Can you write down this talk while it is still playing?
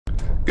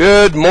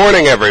Good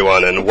morning,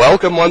 everyone, and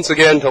welcome once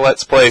again to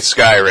Let's Play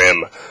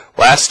Skyrim.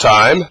 Last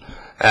time,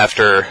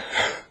 after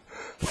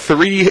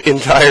 3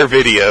 entire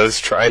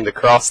videos trying to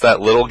cross that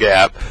little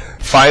gap,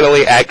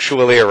 finally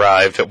actually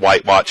arrived at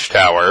White Watch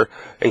Tower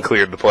and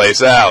cleared the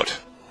place out.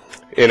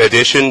 In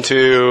addition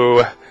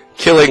to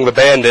killing the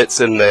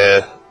bandits in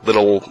the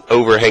little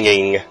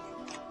overhanging,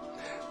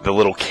 the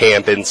little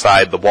camp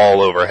inside the wall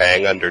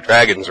overhang under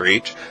Dragon's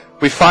Reach,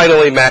 we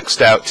finally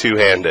maxed out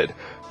two-handed.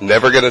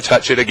 Never gonna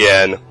touch it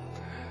again.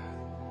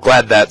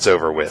 Glad that's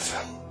over with.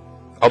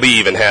 I'll be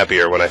even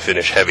happier when I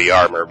finish heavy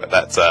armor, but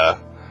that's a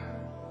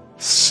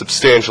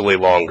substantially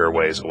longer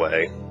ways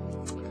away.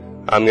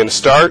 I'm going to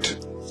start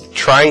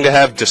trying to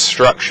have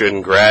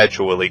destruction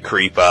gradually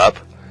creep up,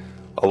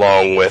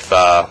 along with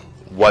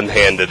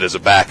one-handed as a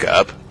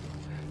backup.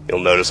 You'll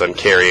notice I'm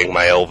carrying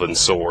my elven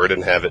sword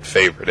and have it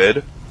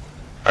favorited.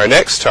 Our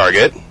next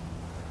target,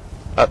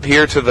 up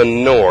here to the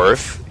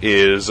north,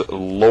 is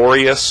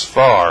Loreius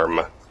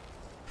Farm.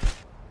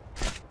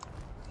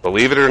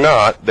 Believe it or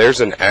not,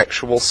 there's an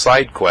actual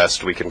side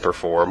quest we can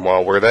perform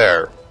while we're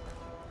there.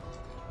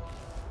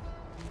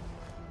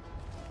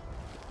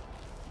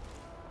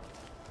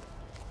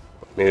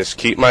 Let me just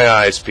keep my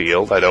eyes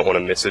peeled. I don't want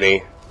to miss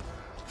any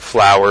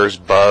flowers,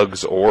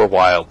 bugs, or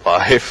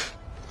wildlife.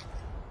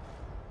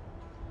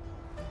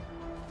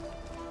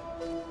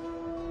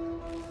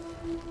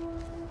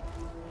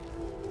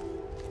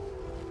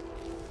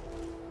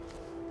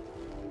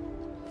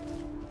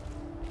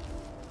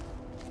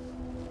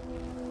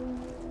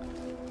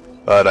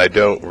 But I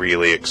don't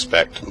really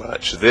expect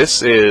much.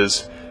 This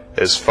is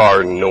as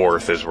far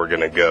north as we're going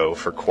to go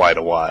for quite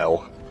a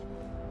while.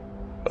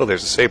 Oh,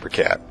 there's a Sabre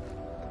cat.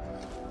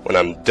 When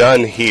I'm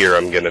done here,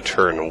 I'm going to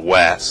turn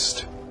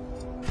west.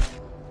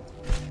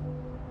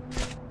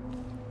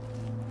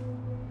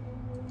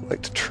 I'd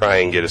like to try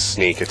and get a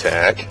sneak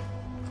attack.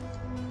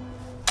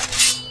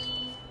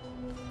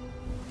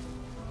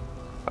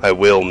 I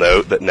will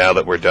note that now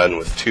that we're done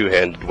with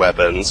two-handed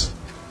weapons,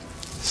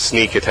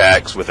 sneak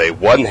attacks with a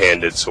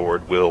one-handed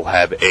sword will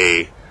have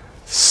a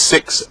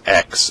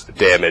 6x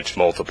damage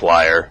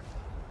multiplier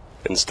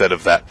instead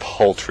of that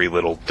paltry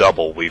little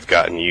double we've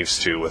gotten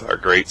used to with our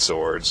great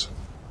swords.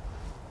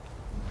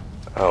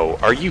 Oh,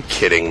 are you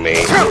kidding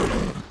me?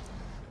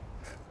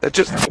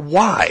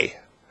 Why?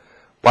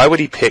 Why would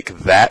he pick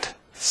that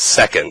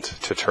second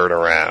to turn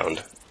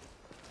around?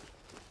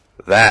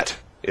 That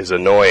is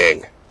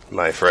annoying,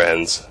 my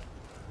friends.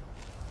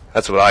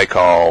 That's what I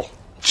call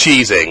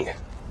cheesing.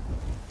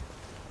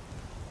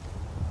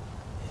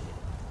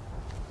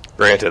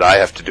 Granted, I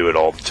have to do it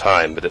all the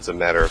time, but it's a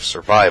matter of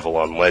survival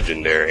on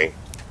Legendary.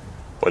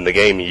 When the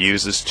game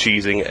uses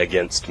cheesing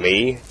against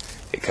me,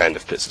 it kind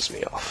of pisses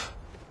me off.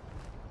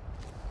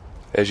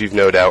 As you've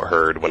no doubt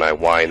heard when I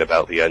whine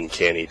about the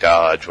uncanny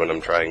dodge when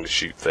I'm trying to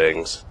shoot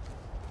things.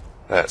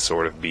 That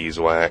sort of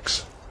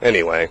beeswax.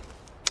 Anyway.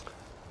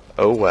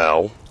 Oh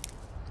well.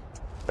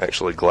 I'm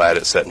actually glad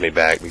it set me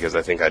back because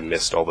I think I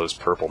missed all those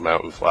purple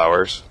mountain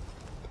flowers.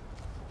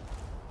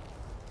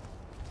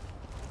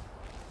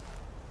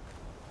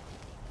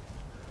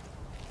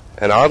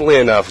 And oddly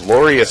enough,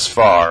 Loreius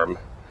Farm,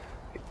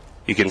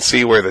 you can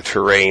see where the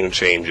terrain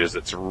changes.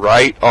 It's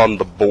right on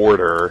the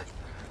border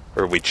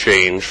where we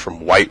change from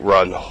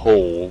Whiterun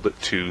Hold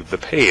to the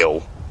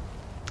Pale.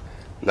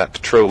 And that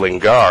patrolling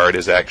guard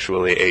is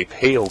actually a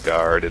Pale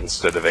guard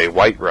instead of a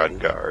Whiterun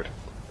guard.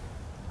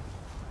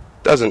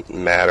 Doesn't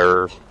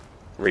matter,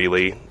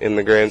 really, in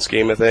the grand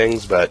scheme of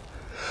things, but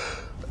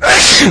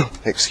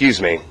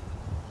excuse me.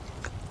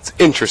 It's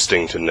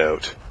interesting to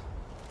note,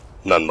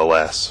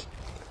 nonetheless.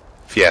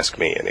 If you ask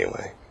me,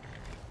 anyway.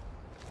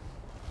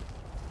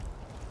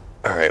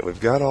 Alright, we've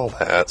got all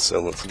that, so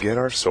let's get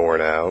our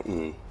sword out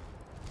and...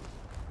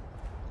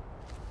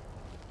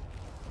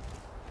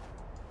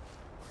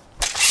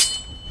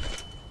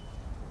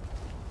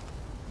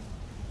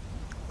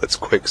 let's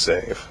quick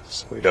save,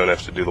 so we don't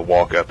have to do the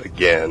walk up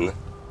again.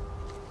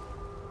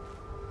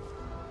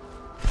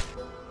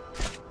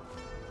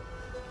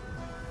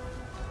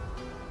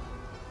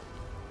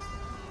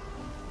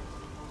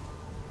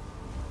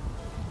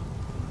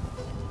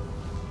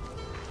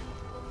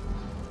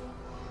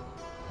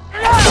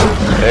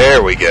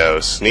 There we go.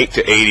 Sneak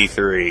to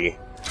 83.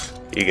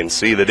 You can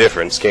see the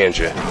difference, can't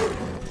you?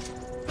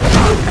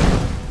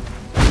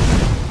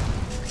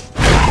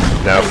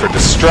 Now for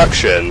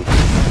destruction.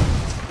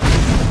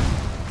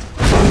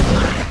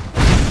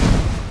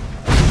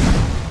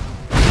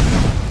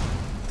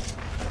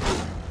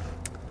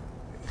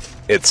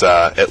 It's,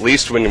 at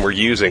least when we're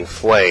using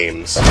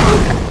flames,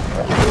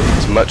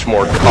 it's much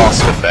more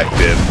cost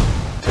effective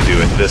to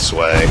do it this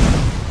way.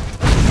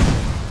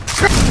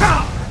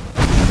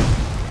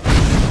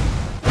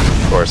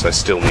 Of course, I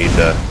still need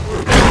to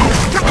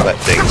let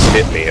things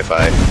hit me if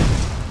I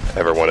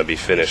ever want to be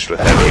finished with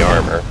heavy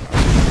armor.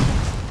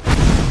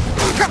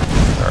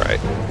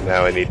 Alright,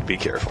 now I need to be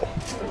careful.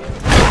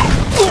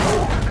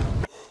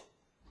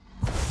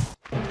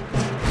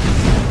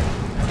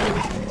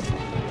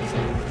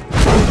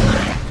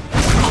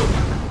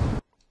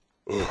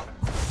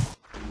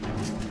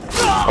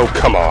 Oh,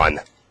 come on.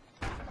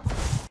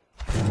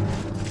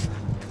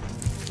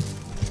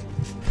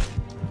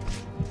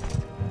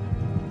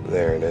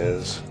 There it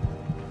is.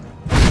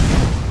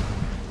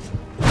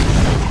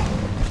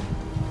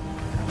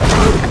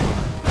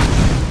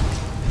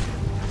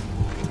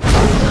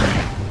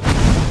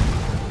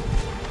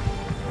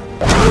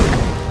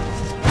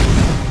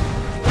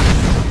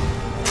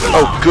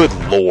 Oh, good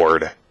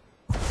lord.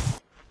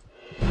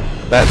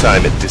 That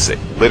time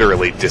it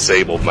literally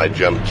disabled my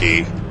jump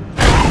key.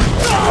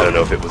 I don't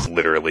know if it was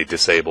literally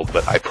disabled,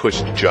 but I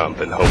pushed jump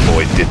and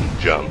homeboy didn't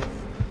jump.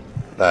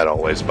 That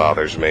always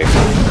bothers me.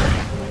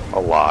 A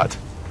lot.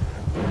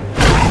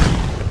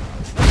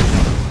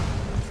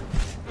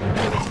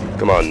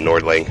 Come on,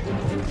 Nordling.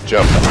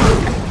 Jump.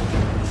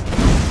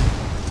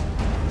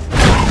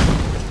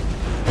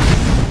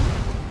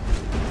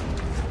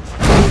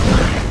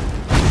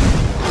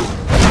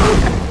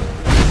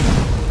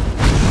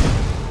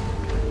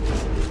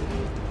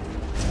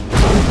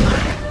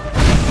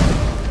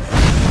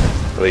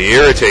 The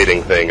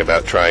irritating thing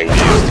about trying to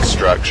use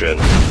destruction,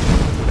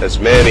 as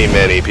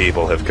many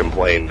people have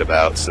complained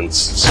about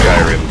since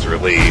Skyrim's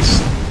release,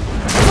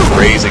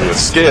 raising the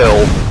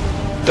skill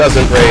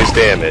doesn't raise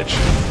damage.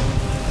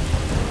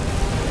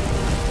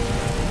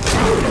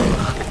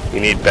 You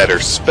need better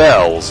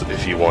spells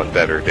if you want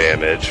better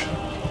damage.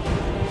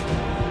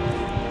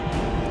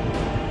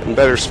 And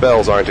better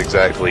spells aren't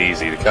exactly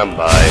easy to come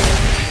by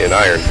in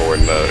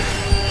Ironborn mode.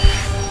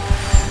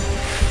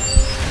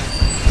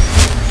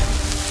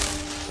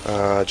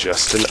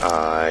 Just an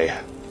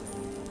eye.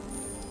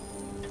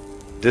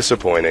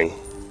 Disappointing.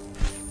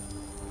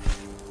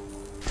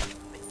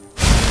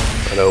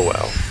 But oh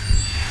well.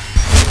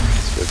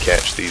 Let's go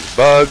catch these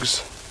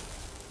bugs.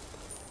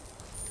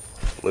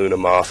 Luna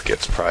Moth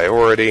gets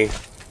priority.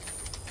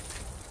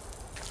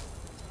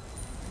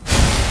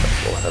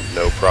 We'll have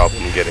no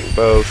problem getting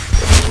both,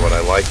 which is what I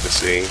like to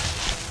see.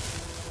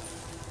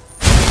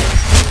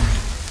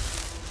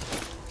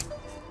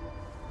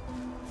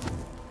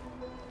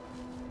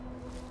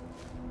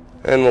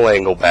 And we'll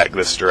angle back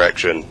this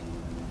direction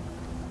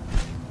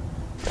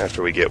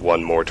after we get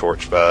one more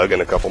torch bug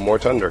and a couple more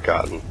tundra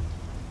cotton.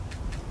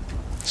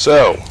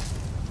 So,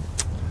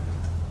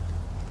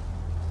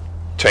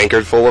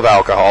 tankard full of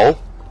alcohol.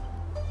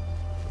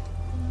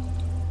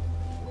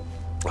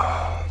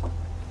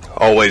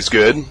 Always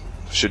good.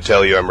 Should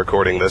tell you I'm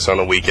recording this on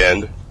a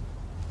weekend.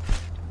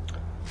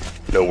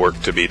 No work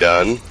to be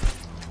done.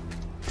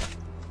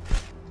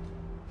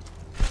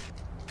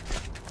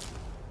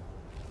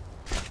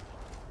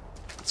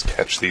 Let's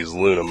catch these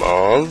Luna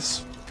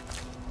Moths.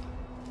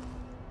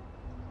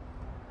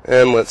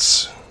 And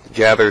let's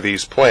gather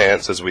these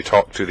plants as we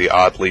talk to the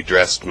oddly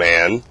dressed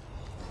man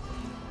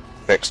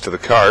next to the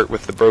cart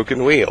with the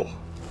broken wheel.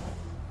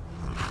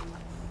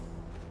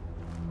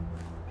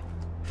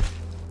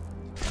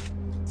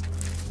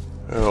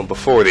 Well,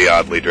 before the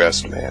oddly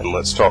dressed man,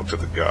 let's talk to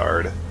the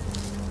guard.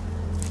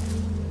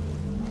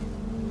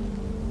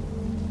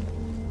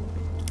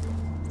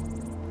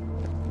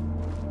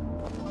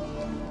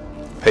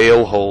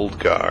 Pale Hold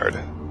Guard.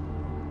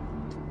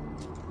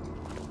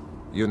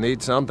 You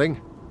need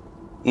something?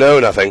 No,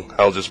 nothing.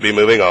 I'll just be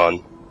moving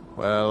on.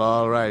 Well,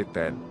 all right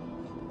then.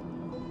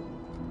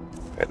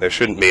 And there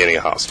shouldn't be any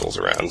hostiles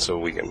around, so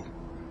we can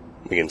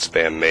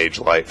spam Mage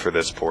Light for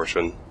this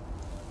portion.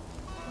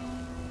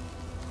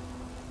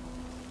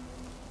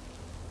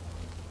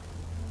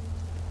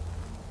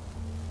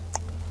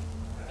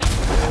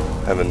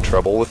 Having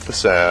trouble with the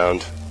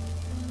sound.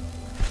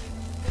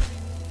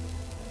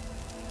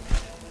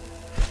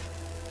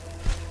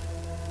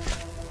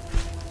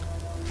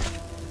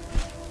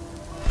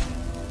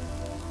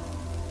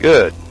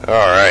 Good.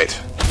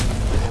 Alright.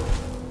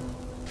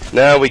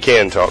 Now we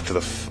can talk to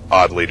the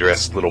oddly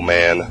dressed little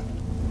man.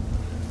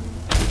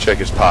 Check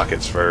his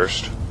pockets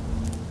first.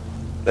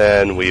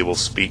 Then we will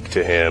speak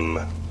to him.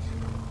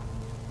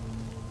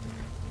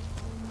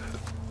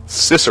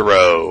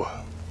 Cicero.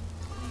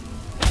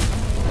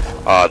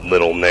 Odd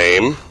little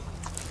name.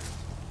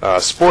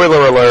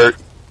 Spoiler alert,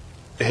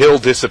 he'll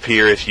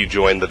disappear if you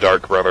join the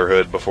Dark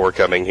Brotherhood before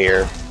coming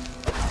here.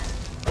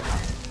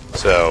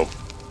 So,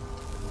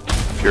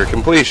 if you're a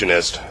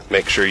completionist,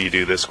 make sure you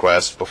do this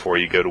quest before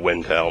you go to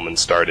Windhelm and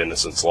start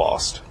Innocence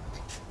Lost.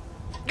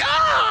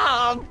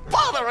 Ah!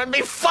 Bother and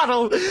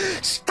befuddle!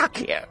 Stuck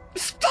here!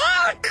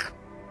 Stuck!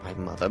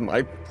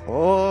 My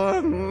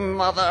poor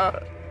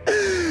mother.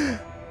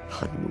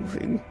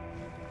 Unmoving.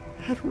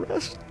 At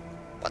rest.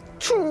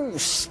 But too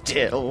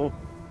still.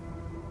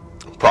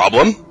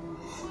 Problem?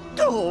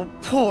 Oh,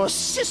 poor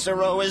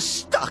Cicero is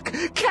stuck.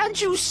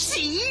 Can't you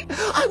see?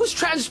 I was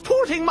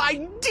transporting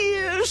my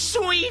dear,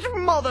 sweet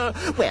mother.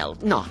 Well,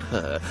 not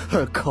her.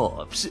 Her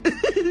corpse.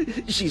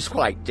 She's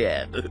quite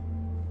dead.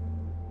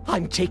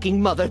 I'm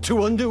taking Mother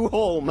to a new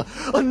home,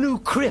 a new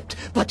crypt,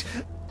 but...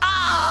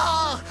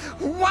 Ah!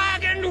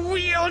 Wagon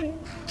wheel!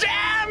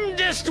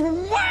 Damnedest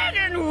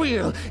wagon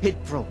wheel!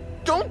 It broke.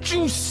 Don't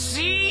you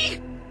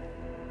see?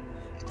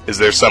 Is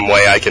there some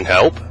way I can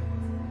help?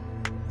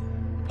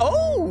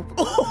 Oh, help?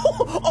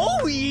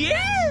 Oh,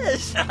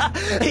 yes!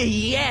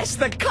 Yes,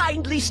 the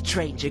kindly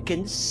stranger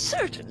can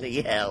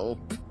certainly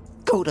help.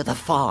 Go to the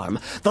farm,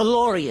 the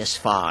Loreius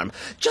Farm,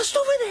 just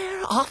over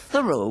there off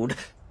the road.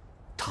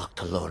 Talk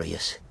to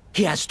Loreius.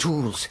 He has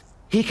tools.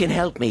 He can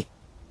help me.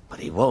 But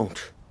he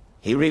won't.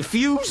 He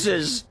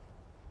refuses.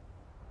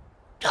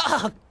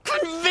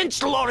 Convince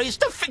Loreius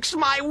to fix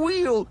my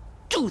wheel.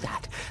 Do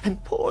that,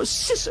 and poor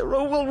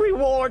Cicero will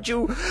reward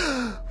you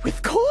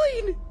with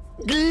coin.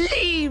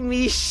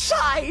 Gleamy,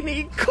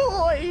 shiny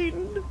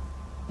coin.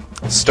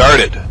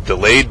 Started.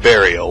 Delayed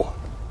burial.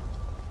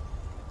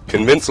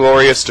 Convince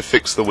Loreius to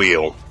fix the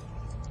wheel.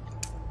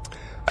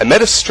 I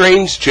met a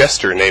strange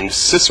jester named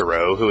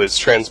Cicero who is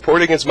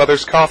transporting his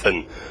mother's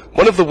coffin.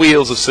 One of the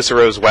wheels of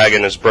Cicero's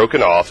wagon is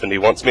broken off, and he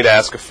wants me to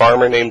ask a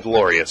farmer named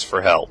Loreius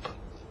for help.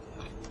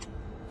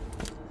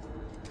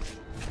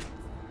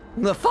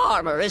 The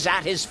farmer is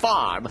at his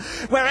farm.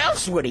 Where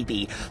else would he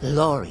be?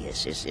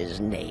 Loreius is his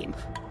name.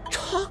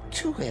 Talk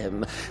to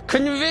him.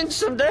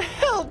 Convince him to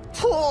help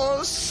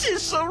poor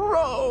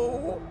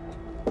Cicero.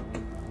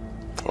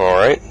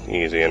 Alright,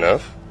 easy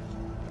enough.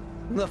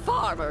 The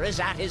farmer is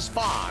at his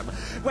farm.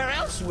 Where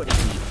else would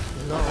he be?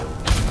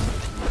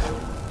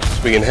 Loreius.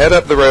 So we can head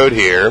up the road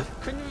here.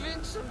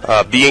 Convince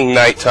him. Being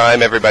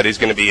nighttime, everybody's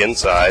going to be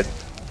inside.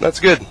 That's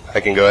good. I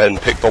can go ahead and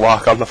pick the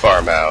lock on the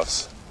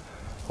farmhouse.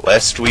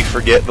 Lest we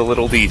forget the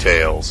little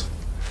details.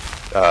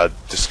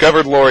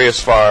 Discovered Loreius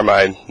Farm.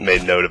 I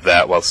made note of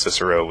that while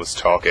Cicero was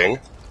talking.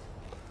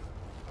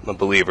 I'm a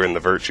believer in the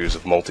virtues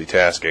of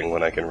multitasking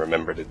when I can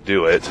remember to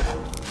do it.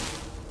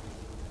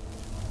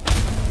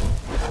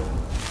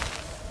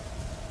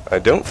 I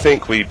don't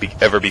think we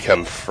ever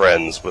become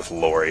friends with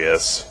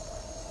Loreius.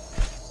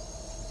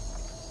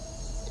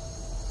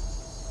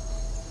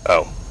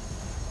 Oh.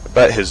 I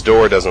bet his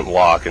door doesn't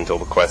lock until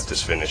the quest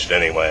is finished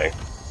anyway.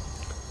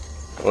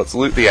 Let's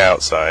loot the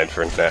outside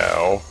for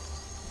now.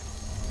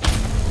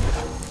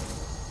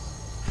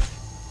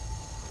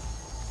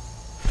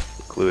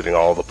 Including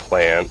all the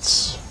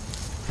plants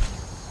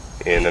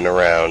in and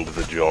around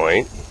the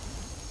joint.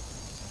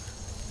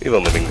 We've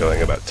only been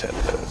going about 10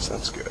 minutes,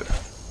 that's good.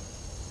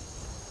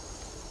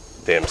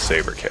 Damn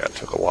Sabre cat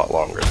took a lot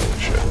longer than it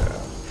should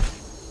have.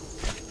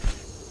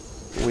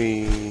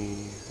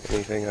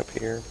 Anything up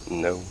here?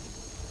 No.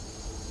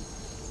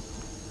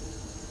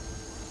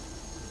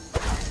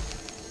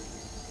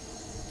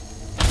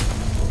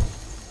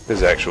 This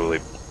is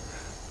actually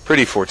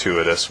pretty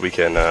fortuitous. We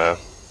can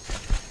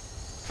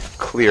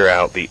clear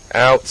out the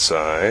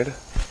outside,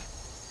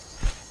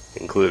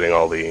 including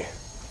all the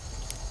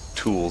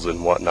tools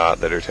and whatnot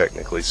that are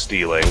technically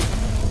stealing.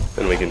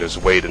 Then we can just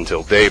wait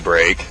until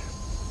daybreak,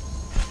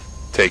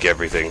 take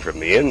everything from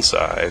the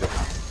inside,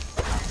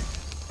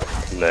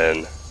 and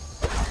then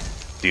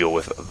deal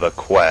with the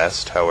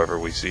quest however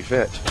we see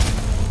fit.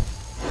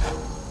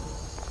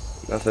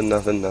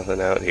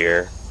 Nothing out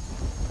here.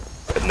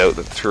 But note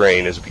that the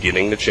terrain is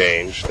beginning to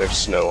change. There's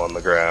snow on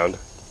the ground.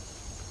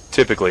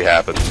 Typically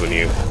happens when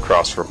you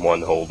cross from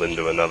one hold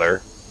into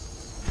another.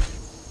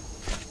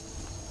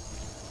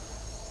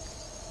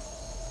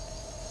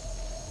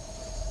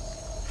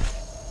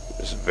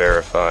 Just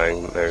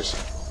verifying that there's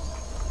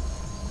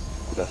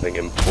nothing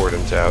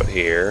important out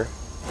here.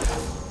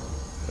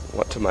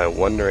 What to my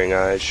wondering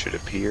eyes should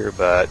appear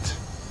but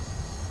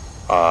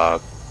a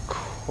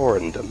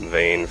Corundum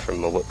vein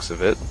from the looks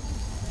of it.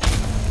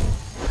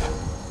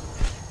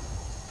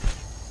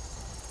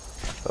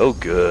 Oh,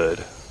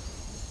 good.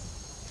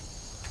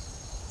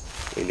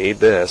 We need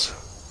this.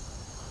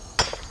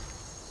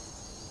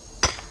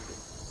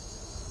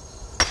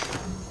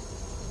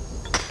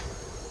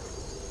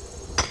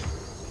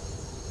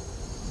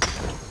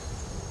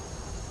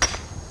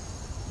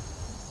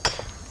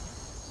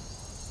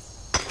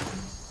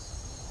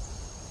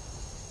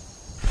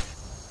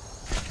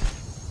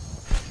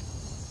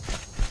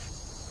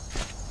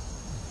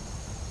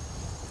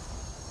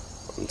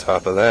 On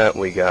top of that,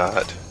 we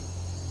got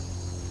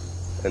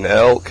an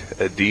elk,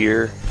 a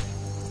deer,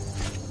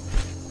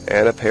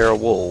 and a pair of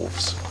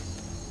wolves.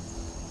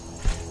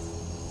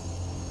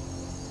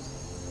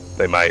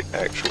 They might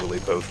actually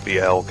both be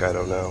elk, I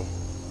don't know.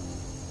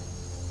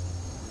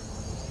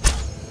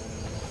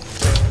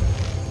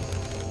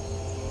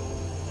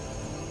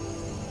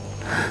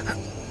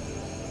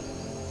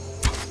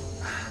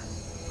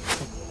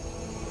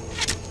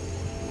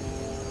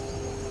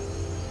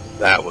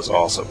 That was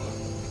awesome.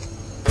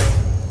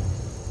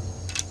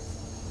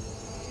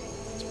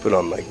 Let's put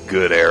on my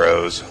good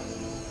arrows.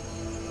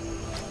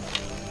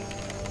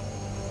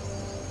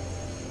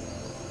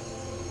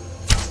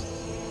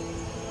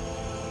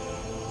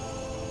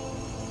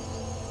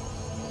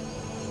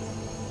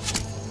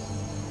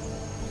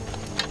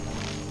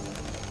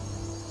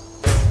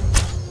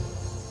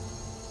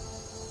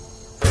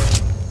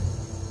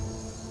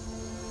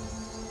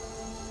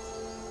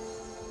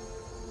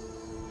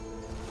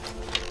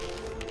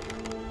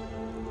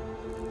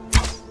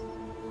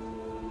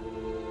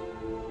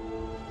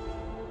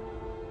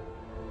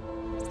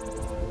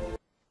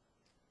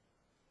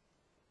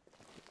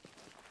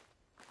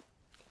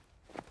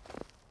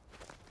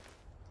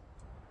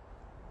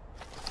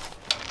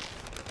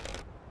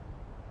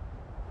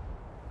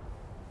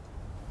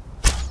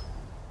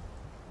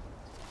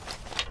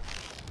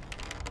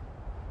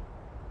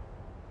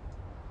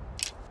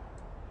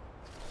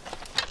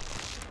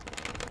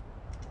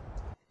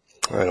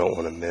 I don't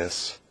want to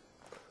miss.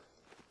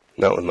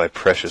 Not with my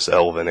precious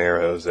elven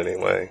arrows,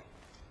 anyway.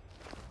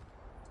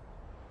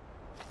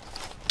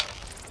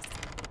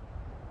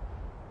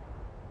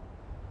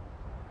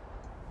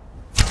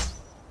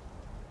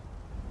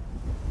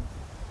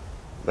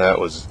 That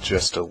was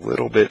just a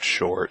little bit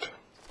short.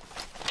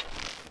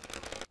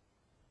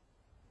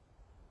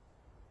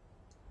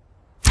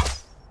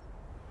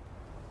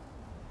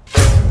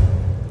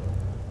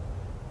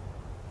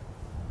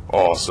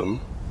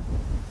 Awesome.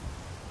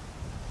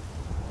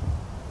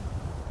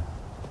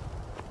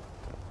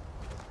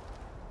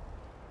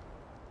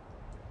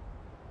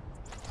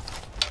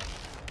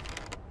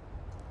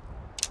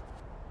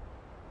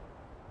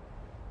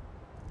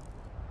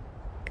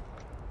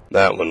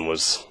 That one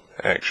was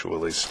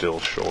actually still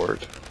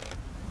short.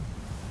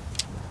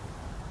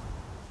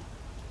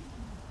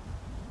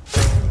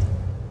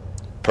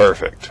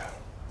 Perfect.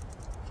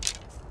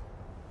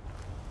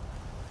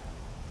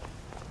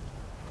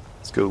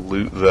 Let's go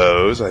loot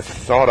those. I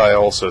thought I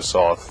also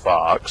saw a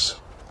fox,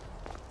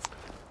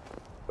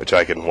 which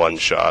I can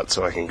one-shot,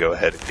 so I can go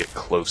ahead and get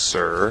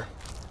closer.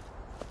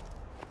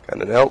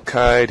 Got an elk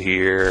hide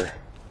here.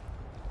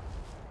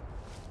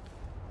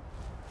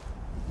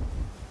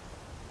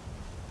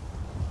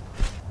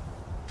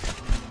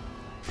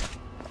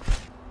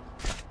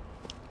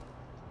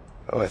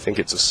 Oh, I think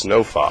it's a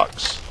snow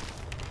fox.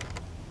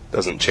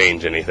 Doesn't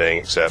change anything,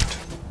 except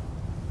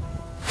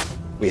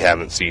we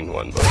haven't seen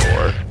one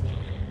before.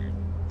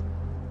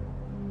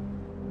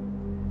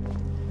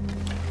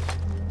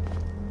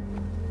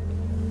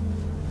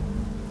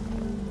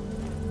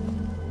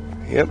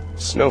 Yep,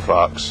 snow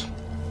fox.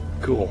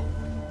 Cool.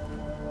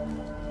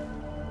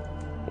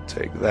 We'll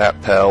take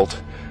that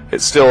pelt. It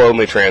still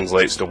only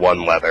translates to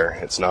 1 leather.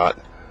 It's not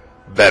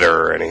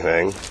better or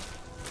anything.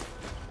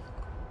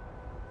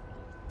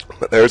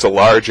 But there's a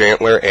large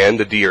antler and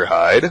a deer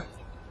hide.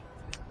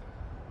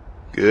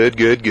 Good,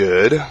 good,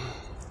 good.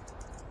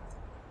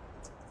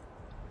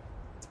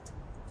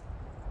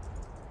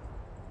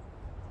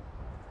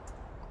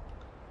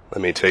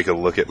 Let me take a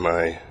look at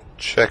my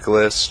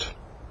checklist.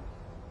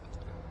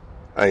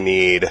 I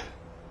need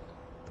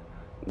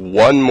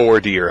 1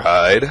 more deer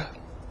hide, and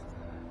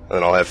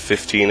then I'll have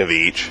 15 of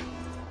each.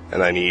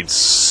 And I need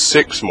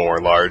 6 more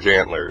large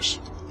antlers.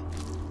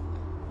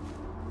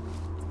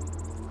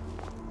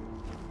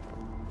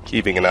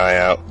 Keeping an eye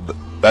out.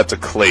 That's a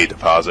clay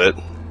deposit.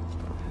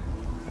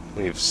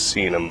 We've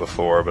seen them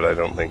before, but I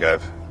don't think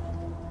I've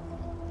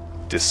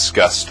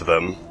discussed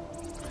them.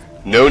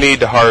 No need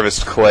to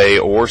harvest clay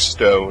or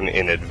stone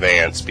in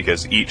advance,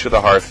 because each of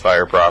the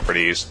Hearthfire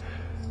properties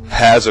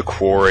has a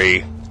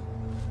quarry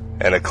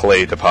and a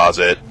clay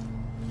deposit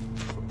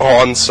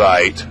on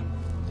site.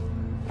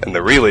 And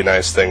the really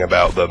nice thing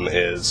about them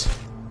is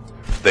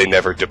they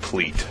never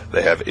deplete.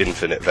 They have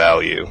infinite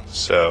value.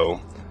 So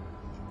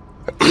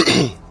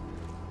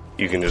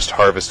you can just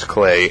harvest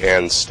clay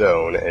and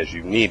stone as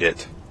you need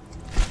it.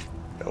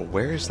 Now,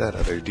 where is that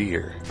other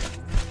deer?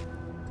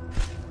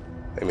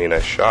 I mean, I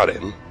shot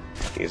him.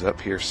 He's up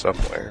here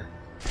somewhere.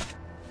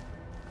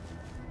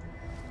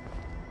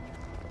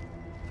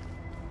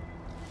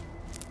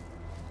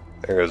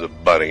 There is a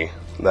bunny.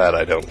 That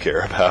I don't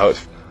care about.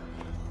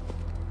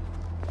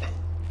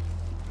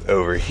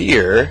 Over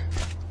here,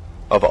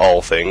 of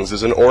all things,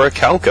 is an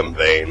Orichalcum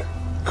vein.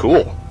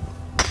 Cool.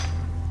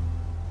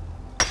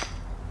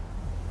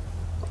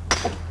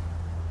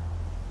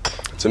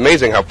 It's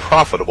amazing how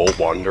profitable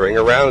wandering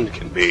around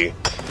can be.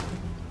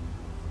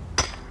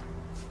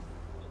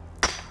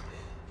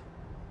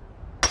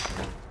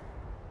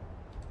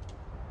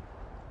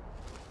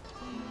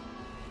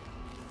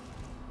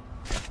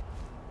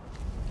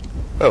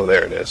 Oh,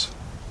 there it is.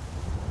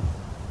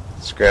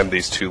 Let's grab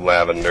these 2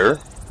 lavender.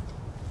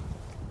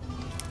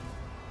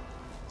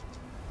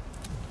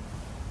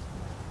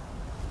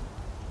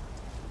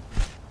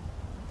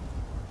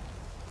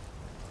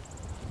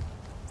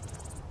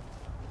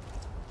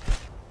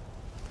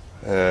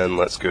 And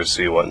let's go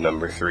see what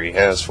number 3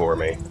 has for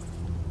me.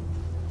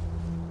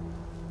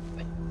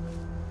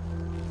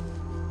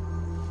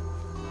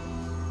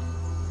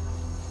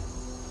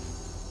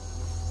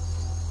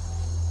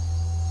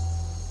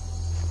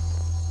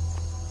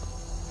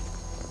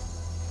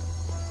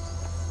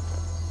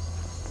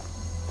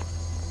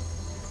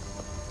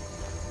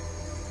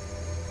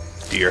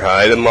 Deer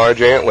hide and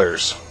large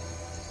antlers.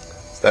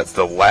 That's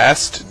the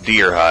last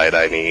deer hide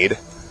I need.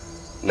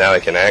 Now I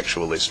can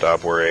actually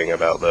stop worrying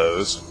about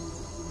those.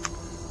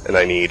 And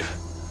I need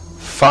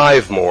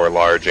 5 more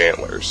large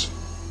antlers.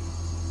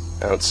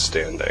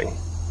 Outstanding.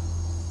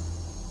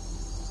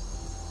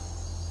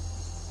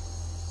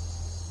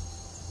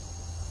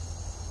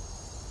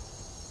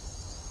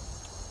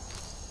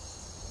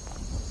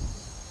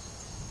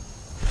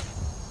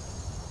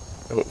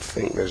 I don't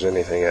think there's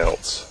anything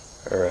else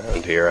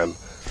around here.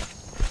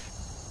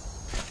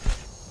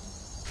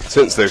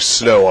 Since there's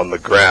snow on the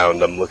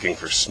ground, I'm looking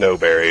for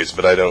snowberries,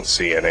 but I don't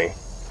see any.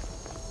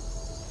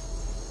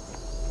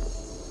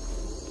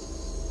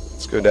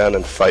 Let's go down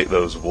and fight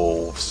those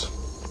wolves.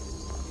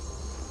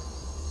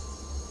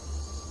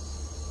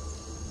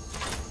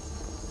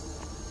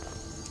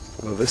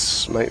 Well,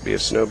 this might be a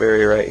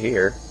snowberry right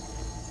here.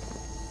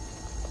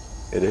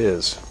 It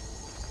is.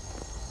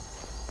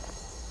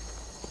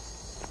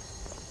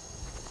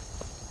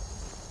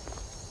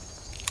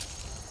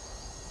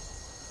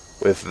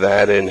 With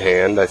that in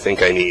hand, I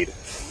think I need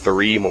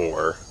 3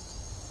 more.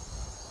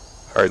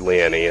 Hardly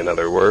any, in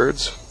other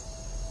words.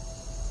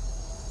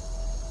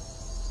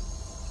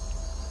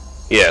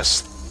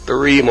 Yes,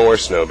 3 more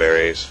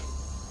snowberries.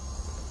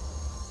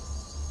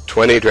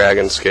 20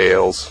 dragon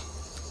scales,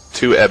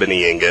 2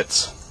 ebony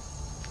ingots,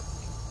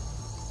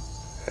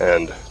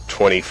 and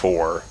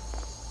 24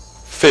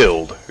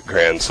 filled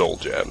grand soul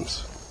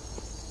gems.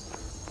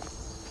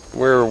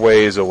 We're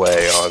ways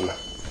away on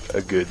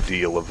a good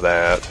deal of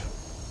that.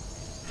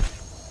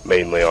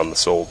 Mainly on the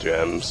soul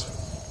gems.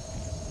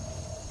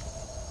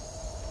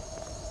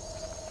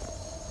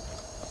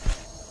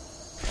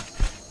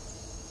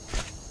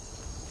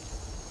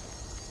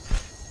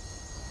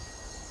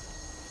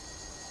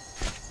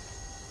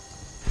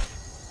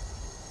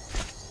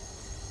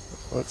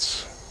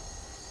 Let's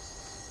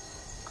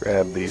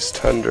grab these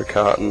tundra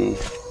cotton.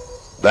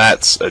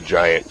 That's a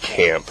giant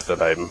camp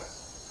that I'm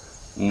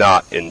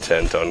not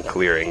intent on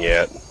clearing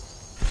yet.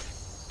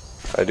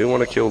 I do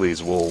want to kill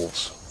these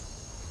wolves.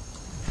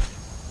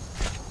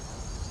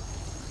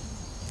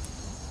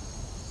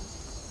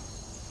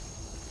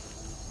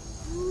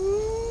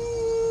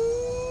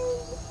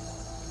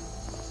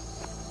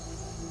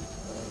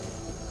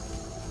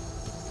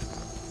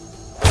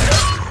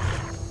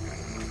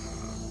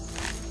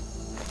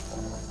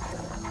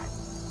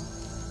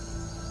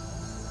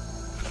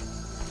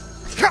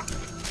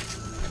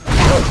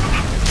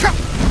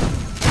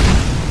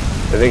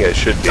 I think I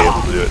should be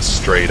able to do it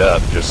straight up,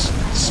 just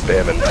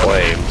spamming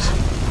flames.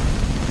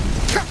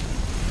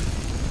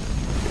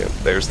 Yep,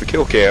 there's the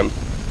kill cam.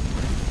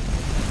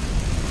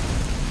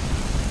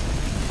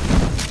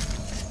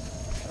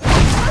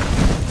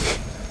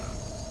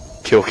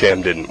 Kill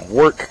cam didn't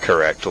work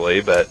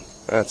correctly, but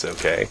that's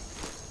okay.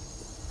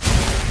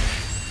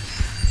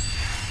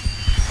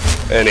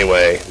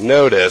 Anyway,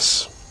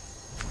 notice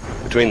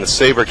between the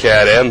saber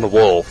cat and the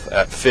wolf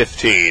at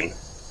 15,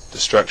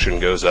 destruction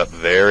goes up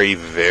very,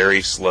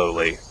 very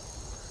slowly.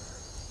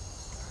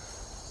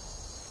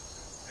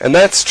 And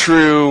that's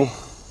true,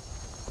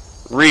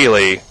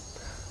 really,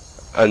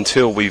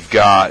 until we've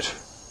got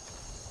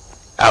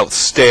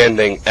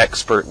outstanding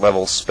expert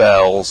level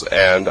spells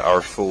and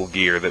our full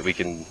gear that we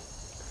can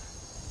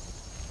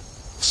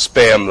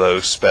spam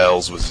those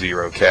spells with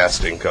 0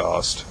 casting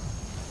cost.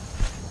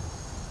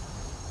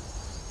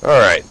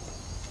 Alright.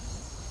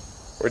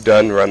 We're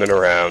done running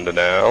around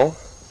now.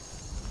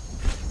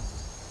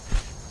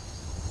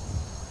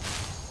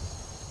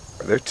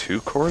 Are there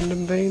 2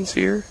 Corundum veins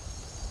here?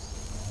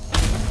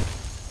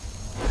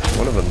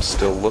 One of them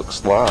still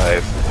looks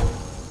live.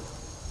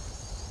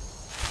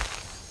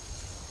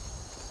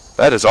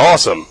 That is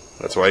awesome!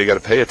 That's why you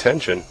gotta pay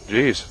attention.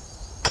 Jeez.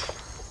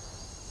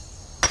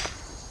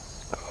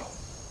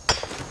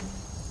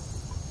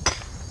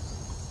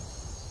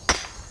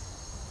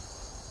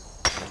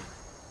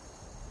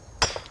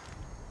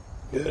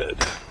 Good.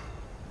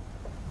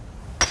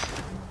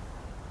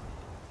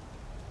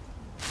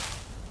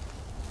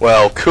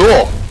 Well,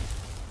 cool.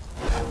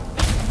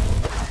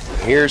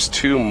 Here's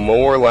 2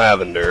 more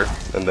lavender,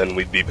 and then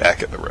we'd be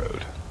back at the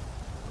road.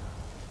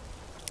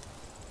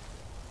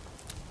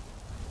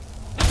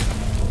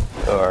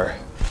 Our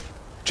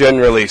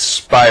generally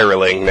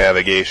spiraling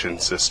navigation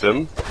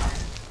system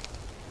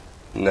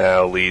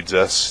now leads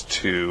us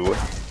to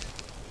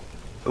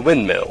the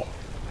windmill.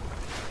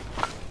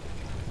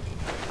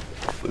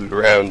 Loot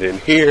around in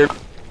here.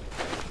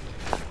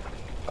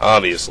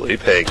 Obviously,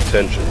 paying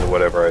attention to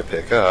whatever I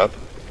pick up.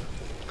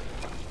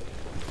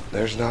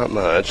 There's not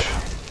much.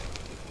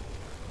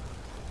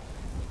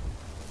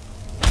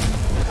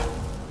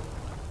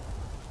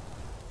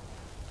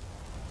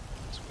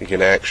 So we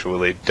can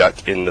actually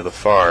duck into the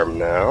farm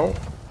now.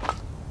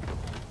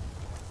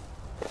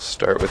 We'll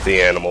start with the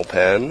animal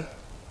pen,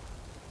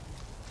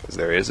 because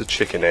there is a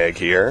chicken egg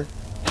here.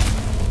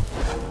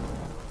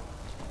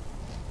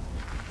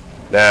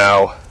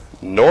 Now,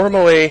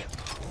 normally,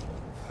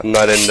 I'm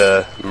not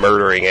into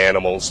murdering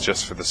animals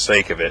just for the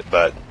sake of it,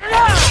 but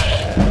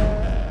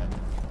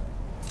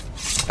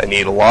I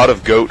need a lot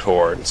of goat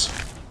horns.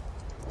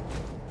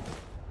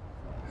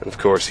 And of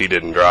course, he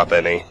didn't drop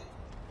any.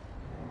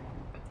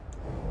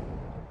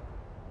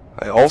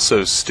 I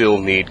also still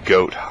need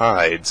goat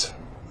hides,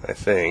 I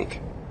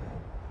think.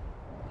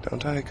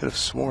 Don't I? I could have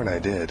sworn I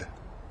did.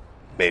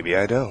 Maybe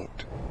I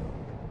don't.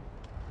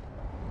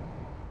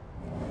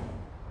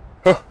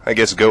 Huh, I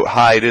guess goat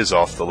hide is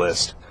off the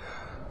list.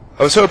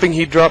 I was hoping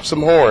he'd drop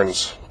some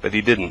horns, but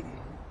he didn't.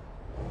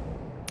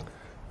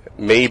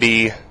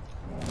 Maybe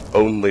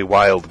only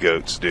wild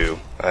goats do.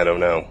 I don't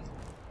know.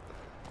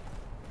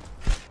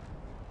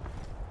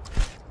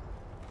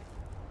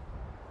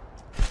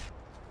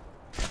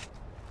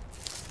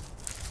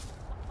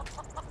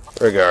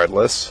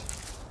 Regardless,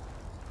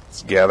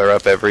 let's gather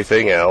up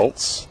everything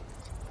else.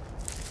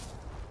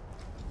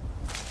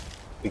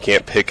 We You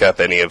can't pick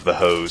up any of the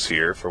hose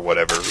here for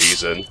whatever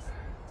reason,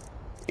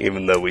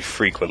 even though we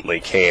frequently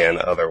can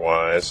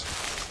otherwise.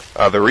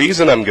 The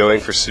reason I'm going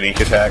for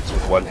sneak attacks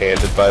with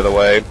one-handed, by the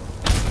way,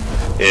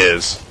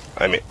 is,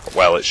 I mean,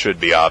 well, it should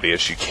be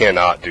obvious, you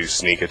cannot do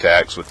sneak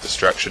attacks with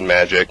destruction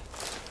magic.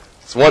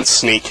 So once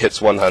sneak hits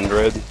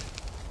 100,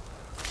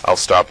 I'll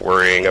stop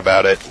worrying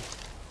about it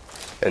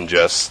and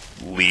just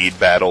lead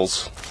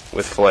battles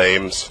with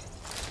flames,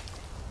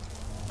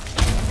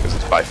 because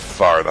it's by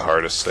far the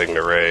hardest thing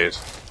to raise.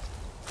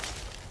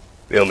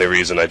 The only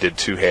reason I did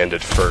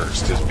two-handed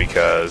first is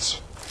because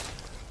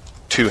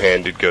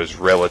two-handed goes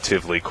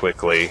relatively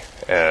quickly,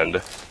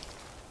 and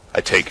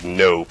I take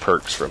no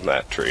perks from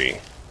that tree.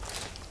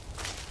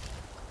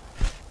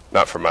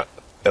 Not from my,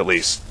 at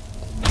least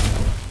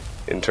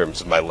in terms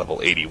of my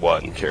level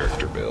 81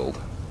 character build.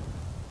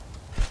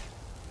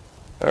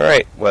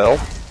 Alright,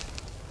 well,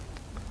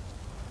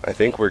 I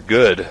think we're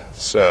good,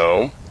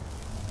 so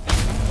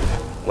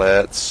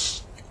let's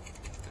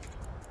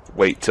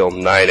wait till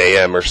 9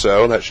 AM or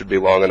so. That should be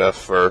long enough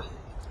for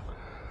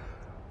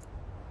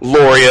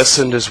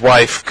Loreius and his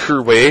wife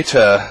Kurwe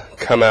to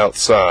come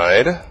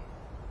outside.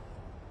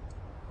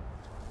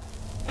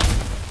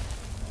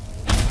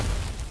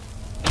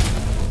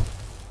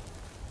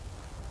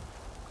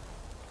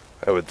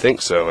 I would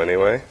think so,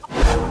 anyway.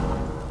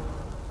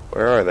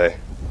 Where are they?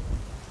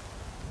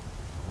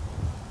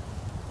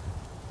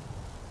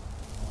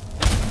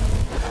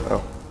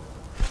 Oh.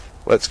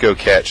 Let's go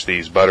catch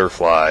these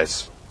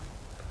butterflies.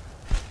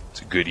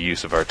 It's a good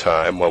use of our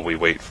time while we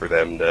wait for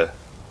them to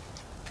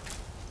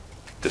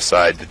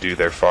decide to do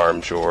their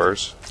farm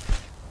chores.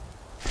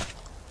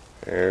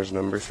 There's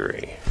number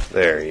 3.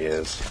 There he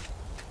is.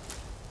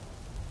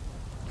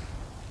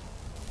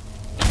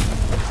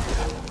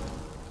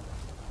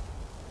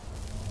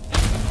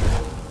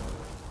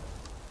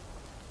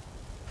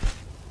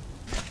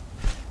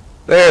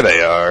 There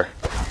they are.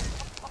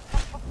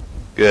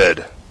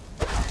 Good.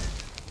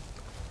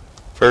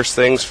 First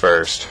things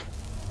first.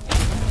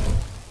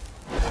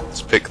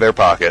 Let's pick their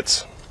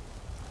pockets.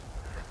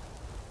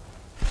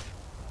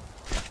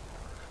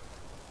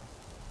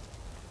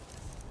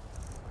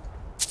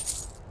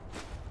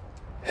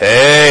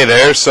 Hey,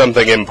 there's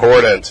something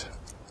important.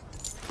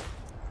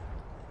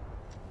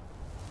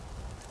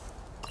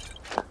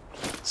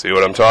 See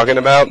what I'm talking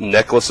about?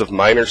 Necklace of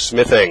Minor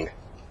Smithing.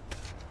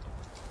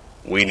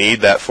 We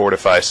need that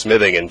Fortify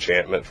Smithing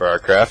enchantment for our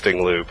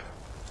crafting loop.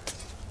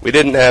 We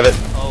didn't have it,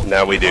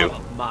 now we do.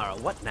 Mara,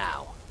 what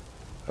now?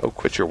 Oh,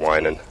 quit your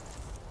whining.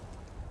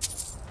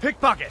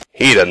 Pickpocket!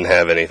 He doesn't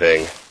have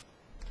anything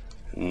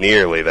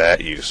nearly that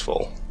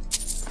useful.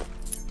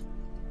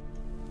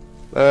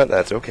 But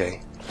that's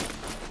okay.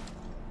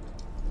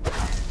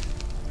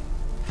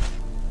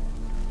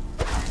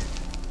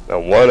 Now,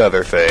 one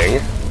other thing.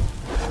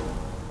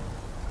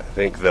 I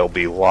think they'll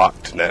be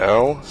locked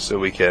now, so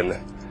we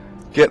can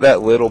get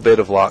that little bit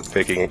of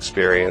lockpicking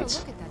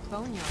experience. Oh, look at that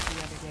boneyard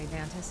the other day,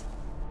 Vantis.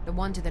 The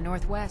one to the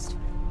northwest.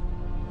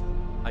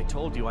 I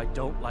told you I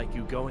don't like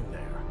you going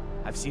there.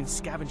 I've seen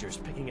scavengers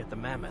picking at the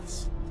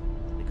mammoths.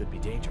 They could be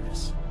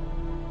dangerous.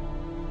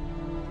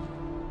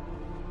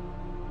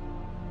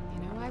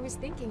 You know, I was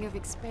thinking of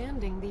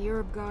expanding the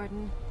herb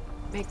garden.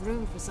 Make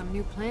room for some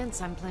new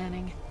plants I'm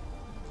planning.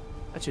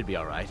 That should be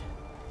alright.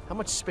 How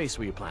much space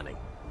were you planning?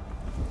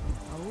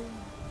 Oh,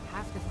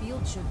 half the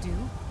field should do.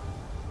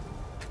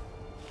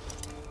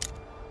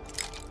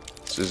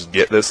 Let's just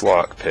get this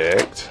lock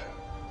picked.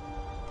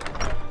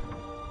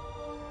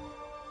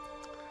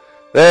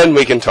 Then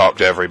we can talk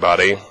to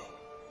everybody.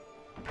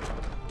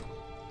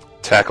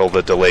 Tackle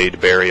the delayed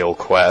burial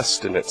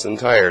quest in its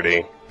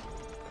entirety.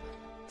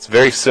 It's a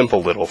very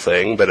simple little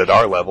thing, but at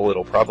our level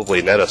it'll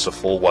probably net us a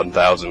full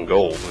 1,000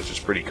 gold, which is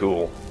pretty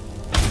cool.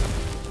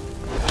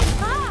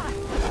 Ah!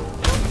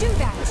 Don't do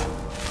that!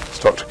 Let's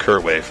talk to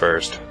Kurwe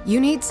first. You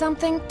need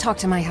something? Talk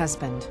to my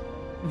husband,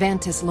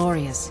 Vantis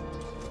Loreius.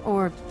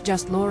 Or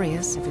just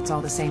Loreius, if it's all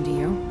the same to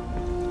you.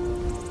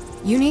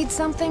 You need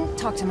something?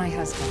 Talk to my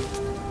husband,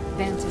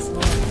 Vantis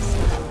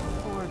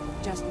Loreius. Or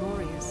just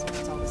Loreius, if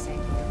it's all the same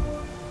to you.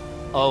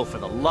 Oh, for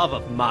the love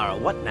of Mara,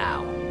 what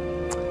now?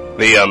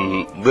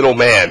 The, little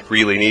man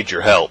really needs your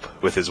help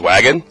with his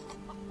wagon.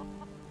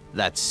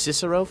 That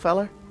Cicero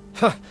feller?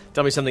 Huh,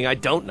 tell me something I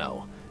don't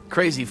know.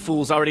 Crazy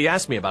fool's already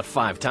asked me about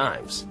 5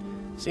 times.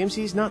 Seems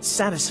he's not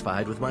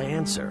satisfied with my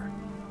answer.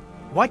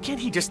 Why can't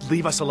he just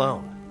leave us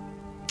alone?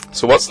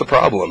 So what's the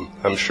problem?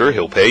 I'm sure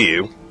he'll pay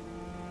you.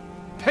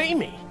 Pay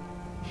me?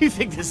 You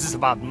think this is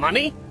about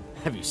money?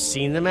 Have you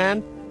seen the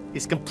man?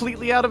 He's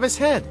completely out of his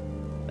head.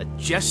 A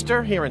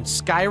jester here in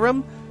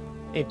Skyrim?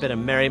 Ain't been a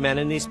merry man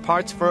in these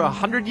parts for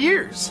 100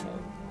 years.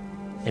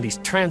 And he's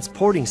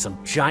transporting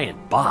some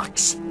giant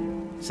box.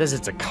 Says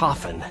it's a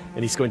coffin,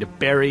 and he's going to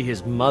bury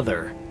his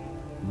mother.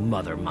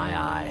 Mother, my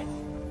eye.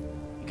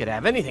 You could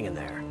have anything in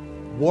there.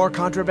 War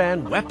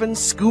contraband, weapons,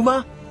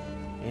 skooma.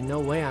 Ain't no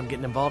way I'm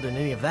getting involved in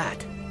any of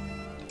that.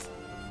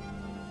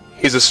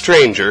 He's a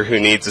stranger who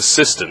needs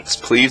assistance.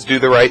 Please do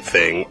the right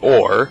thing.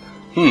 Or,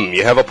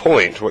 you have a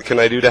point. What can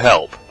I do to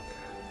help?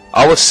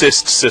 I'll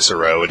assist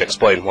Cicero and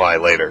explain why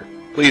later.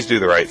 Please do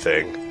the right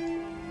thing.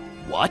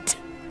 What?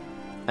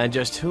 And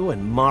just who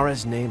in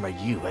Mara's name are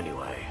you,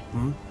 anyway?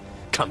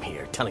 Come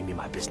here, telling me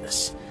my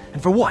business.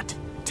 And for what?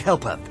 To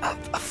help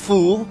a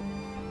fool?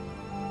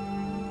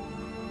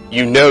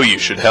 You know you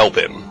should help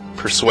him.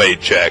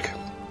 Persuade check.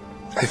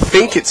 I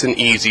think it's an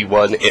easy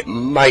one. It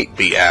might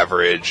be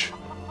average.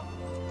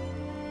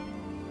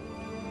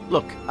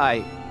 Look,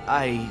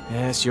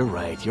 Yes, you're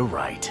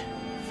right.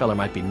 Feller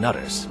might be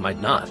nutters,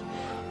 might not.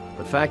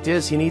 But fact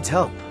is, he needs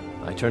help.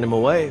 I turn him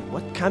away.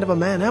 What kind of a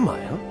man am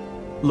I, huh?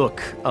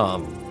 Look,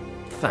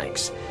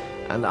 thanks.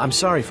 And I'm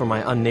sorry for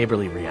my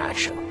unneighborly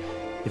reaction.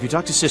 If you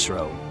talk to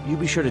Cicero, you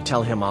be sure to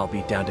tell him I'll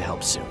be down to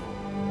help soon.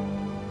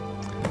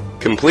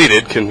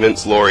 Completed.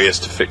 Convince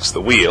Loreius to fix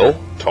the wheel.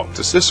 Talk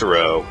to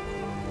Cicero.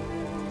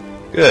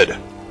 Good.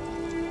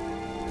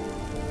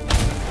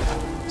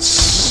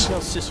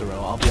 Tell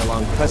Cicero I'll be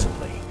along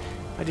presently.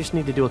 I just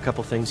need to do a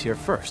couple things here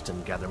first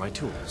and gather my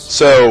tools.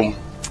 So,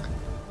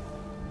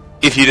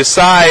 if you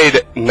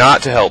decide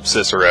not to help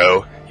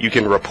Cicero, you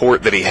can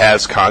report that he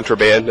has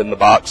contraband in the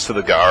box to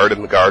the guard,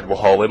 and the guard will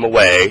haul him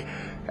away,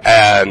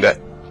 and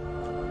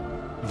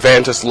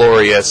Vantis,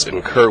 Loreius,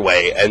 and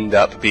Curway end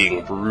up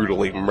being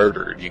brutally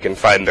murdered. You can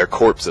find their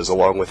corpses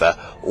along with a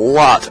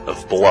lot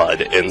of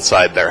blood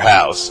inside their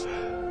house.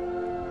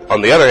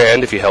 On the other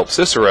hand, if you help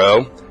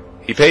Cicero,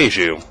 he pays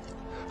you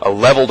a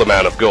leveled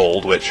amount of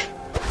gold, which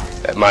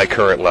at my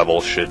current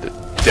level should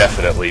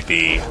definitely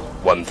be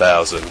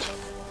 1,000.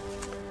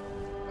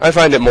 I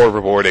find it more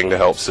rewarding to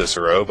help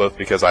Cicero, both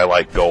because I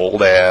like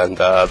gold, and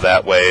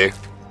that way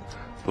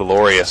the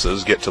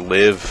Loreiuses get to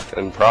live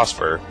and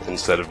prosper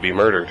instead of be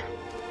murdered.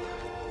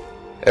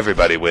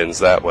 Everybody wins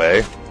that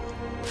way.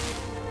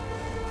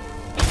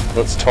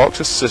 Let's talk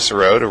to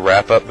Cicero to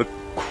wrap up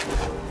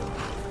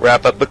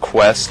the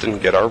quest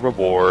and get our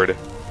reward.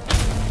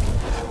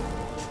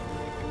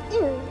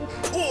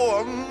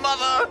 Poor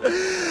mother!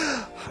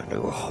 Her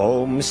new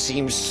home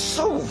seems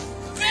so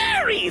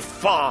very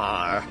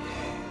far.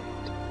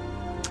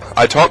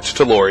 I talked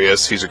to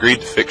Loreius. He's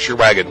agreed to fix your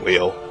wagon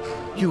wheel.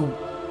 You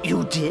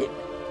did?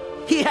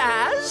 He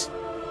has?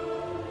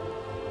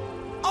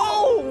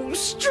 Oh,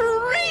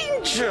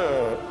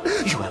 stranger!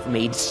 You have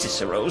made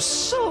Cicero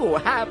so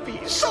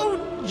happy, so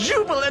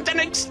jubilant and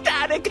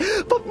ecstatic,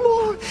 but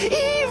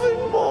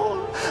even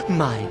more,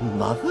 my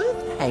mother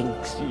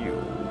thanks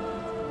you.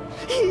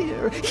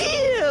 Here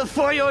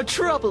for your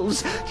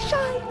troubles,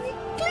 shiny,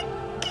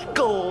 clicky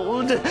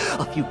gold.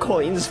 A few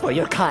coins for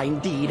your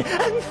kind deed,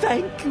 and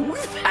thank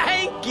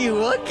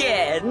you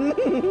again.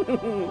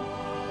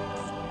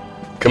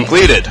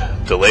 Completed.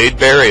 Delayed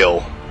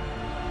burial.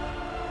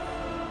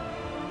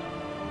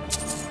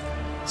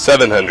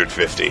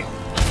 750.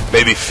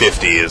 Maybe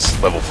 50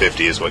 is, level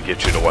 50 is what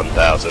gets you to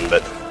 1,000,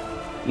 but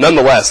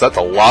nonetheless, that's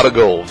a lot of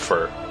gold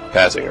for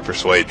passing a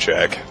persuade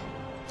check.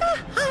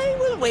 I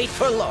will wait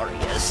for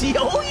Loreius.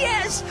 Oh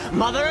yes,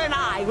 Mother and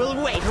I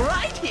will wait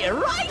right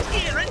here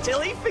until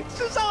he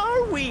fixes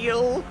our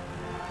wheel.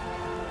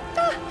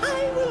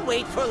 I will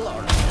wait for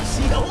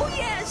Loreius. Oh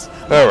yes.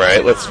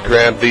 Alright, let's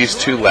grab these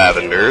two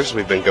lavenders.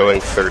 We've been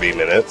going 30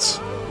 minutes.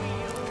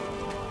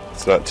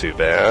 It's not too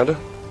bad.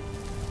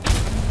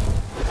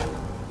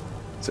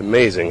 It's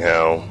amazing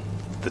how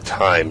the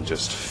time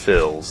just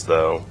fills,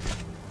 though.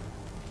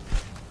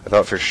 I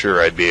thought for sure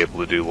I'd be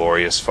able to do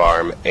Loreius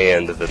Farm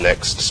and the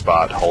next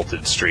spot,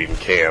 Halted Stream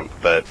Camp,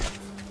 but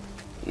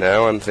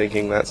now I'm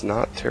thinking that's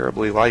not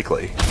terribly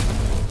likely.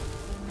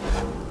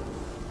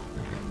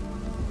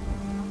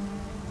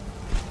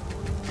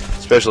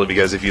 Especially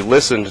because if you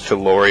listened to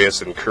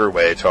Loreius and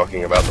Curway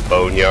talking about the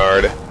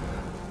boneyard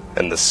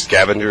and the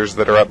scavengers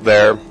that are up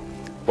there,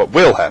 what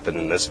will happen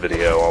in this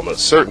video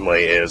almost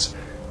certainly is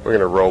we're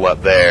going to roll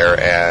up there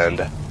and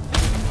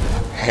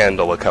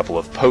handle a couple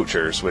of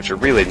poachers, which are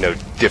really no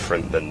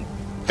different than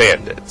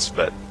bandits,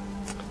 but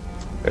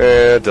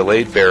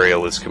delayed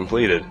burial is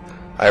completed.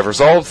 I have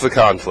resolved the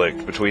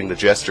conflict between the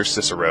Jester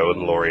Cicero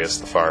and Loreius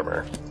the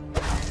Farmer.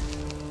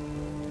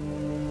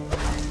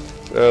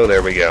 Oh,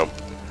 there we go.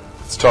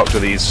 Let's talk to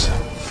these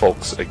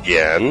folks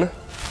again.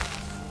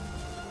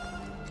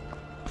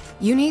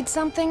 You need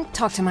something?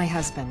 Talk to my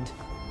husband,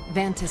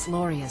 Vantis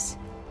Loreius.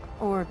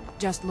 Or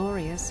just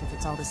Loreius, if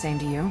it's all the same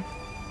to you.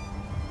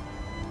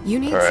 You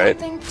need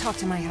something? Talk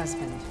to my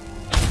husband,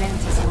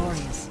 Vantis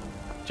Loreius.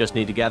 Just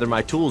need to gather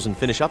my tools and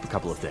finish up a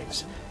couple of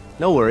things.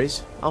 No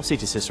worries. I'll see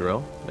to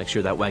Cicero. Make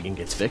sure that wagon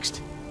gets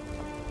fixed.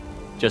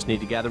 Just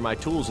need to gather my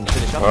tools and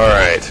finish up.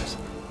 Alright.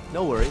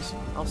 No worries.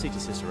 I'll see to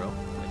Cicero.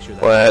 Make sure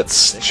that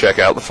Let's check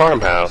out the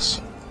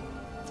farmhouse.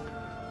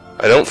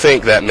 I don't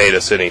think that made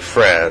us any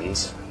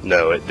friends.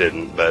 No, it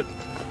didn't, but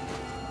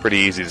pretty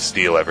easy to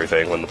steal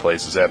everything when the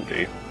place is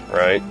empty,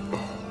 right?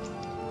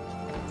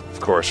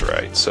 Of course,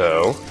 right.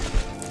 So,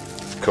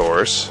 of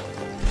course,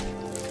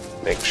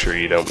 make sure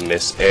you don't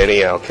miss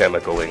any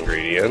alchemical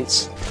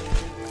ingredients,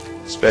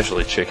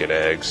 especially chicken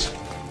eggs.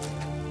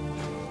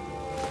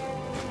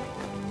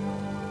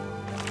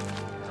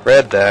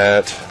 Read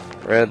that,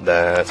 read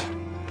that,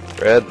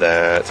 read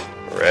that,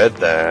 read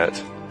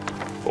that.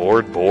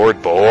 Board,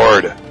 board,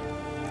 board.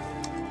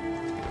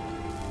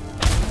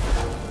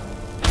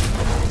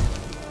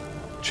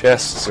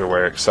 Chests are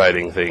where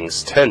exciting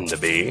things tend to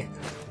be.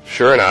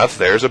 Sure enough,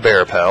 there's a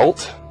bear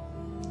pelt.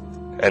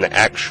 An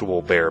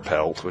actual bear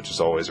pelt, which is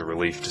always a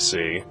relief to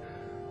see.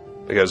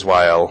 Because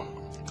while,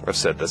 I've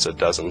said this a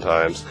dozen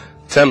times,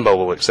 Tembo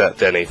will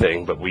accept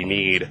anything, but we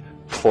need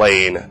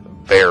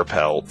plain bear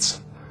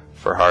pelts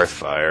for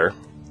Hearthfire.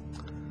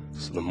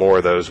 So the more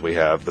of those we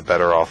have, the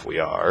better off we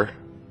are.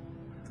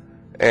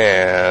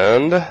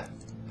 And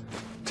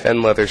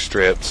 10 leather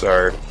strips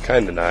are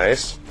kinda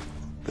nice.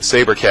 The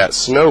Sabre Cat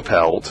Snow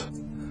Pelt,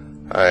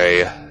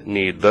 I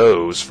need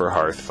those for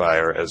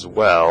Hearthfire as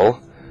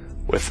well,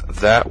 with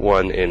that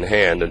one in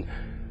hand. And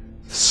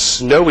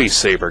snowy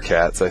Sabre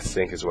Cats, I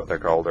think is what they're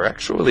called, are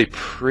actually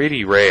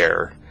pretty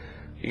rare.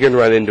 You can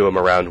run into them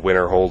around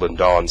Winterhold and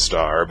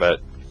Dawnstar,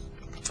 but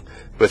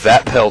with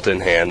that pelt in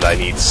hand, I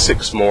need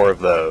 6 more of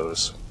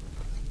those.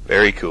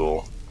 Very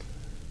cool.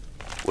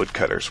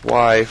 Woodcutter's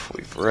Wife,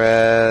 we've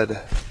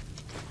read.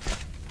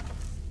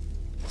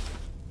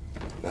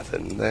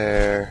 Nothing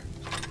there.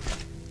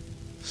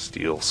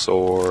 Steel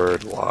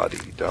Sword,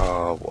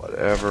 la-di-da,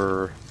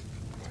 whatever.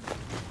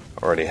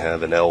 Already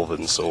have an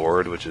Elven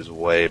Sword, which is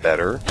way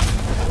better.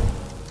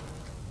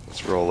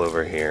 Let's roll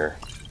over here.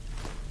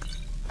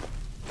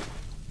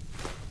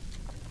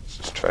 Let's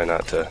just try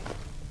not to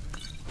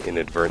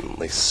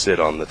inadvertently sit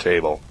on the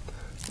table.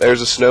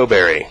 There's a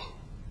Snowberry.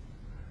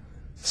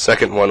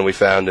 Second one we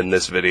found in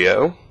this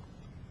video.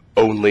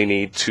 Only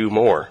need 2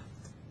 more.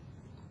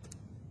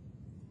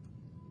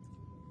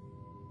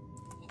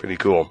 Pretty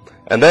cool.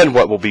 And then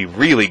what will be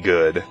really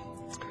good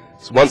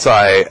is once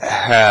I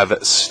have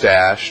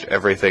stashed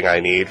everything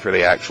I need for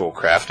the actual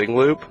crafting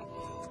loop,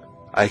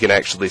 I can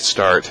actually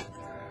start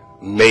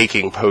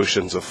making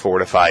potions of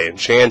Fortify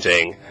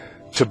Enchanting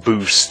to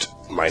boost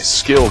my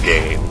skill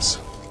gains,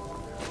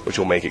 which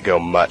will make it go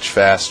much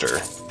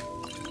faster.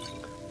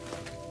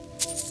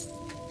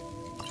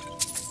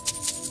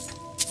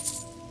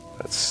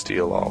 Let's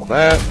steal all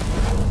that.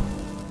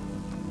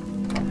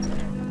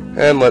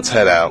 And let's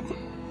head out.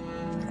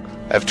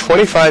 I have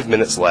 25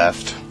 minutes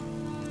left.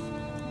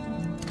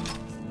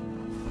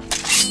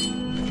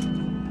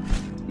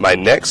 My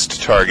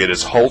next target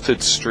is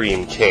Halted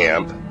Stream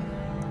Camp,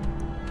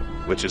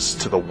 which is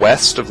to the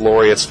west of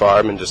Loreius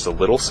Farm and just a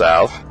little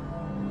south.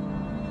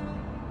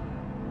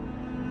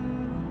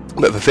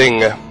 But the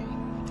thing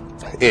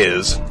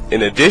is,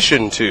 in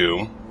addition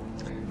to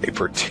a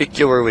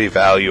particularly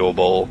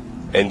valuable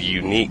and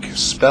unique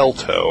spell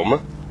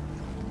tome,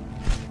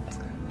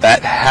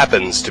 that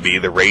happens to be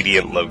the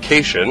Radiant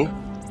location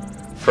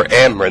for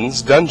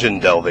Amren's dungeon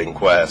delving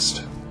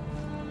quest.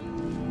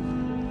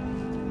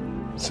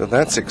 So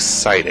that's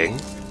exciting.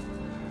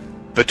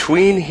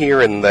 Between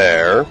here and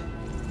there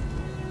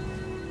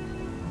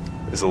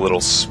is a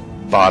little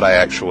spot I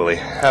actually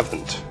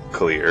haven't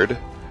cleared,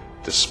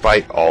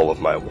 despite all of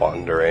my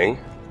wandering.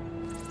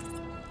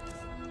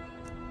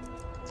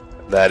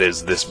 That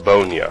is this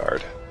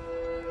boneyard.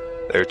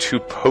 There are 2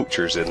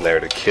 poachers in there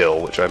to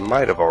kill, which I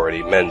might have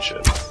already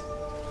mentioned.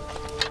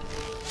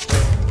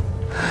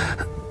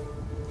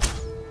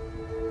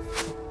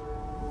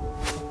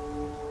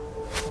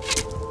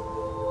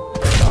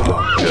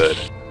 Oh, good.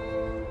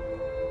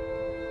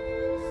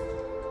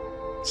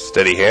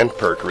 Steady hand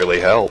perk really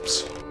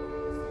helps.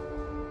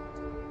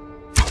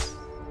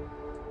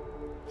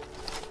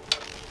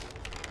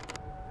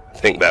 I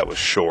think that was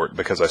short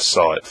because I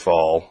saw it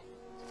fall.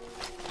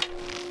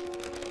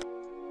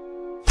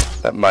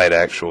 That might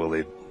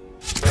actually...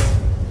 I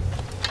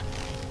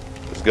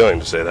was going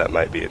to say that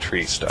might be a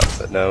tree stump,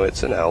 but no,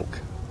 it's an elk.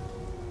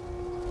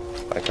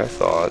 Like I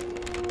thought.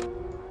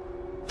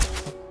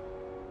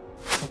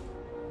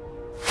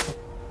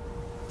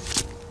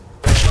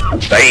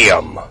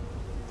 Bam!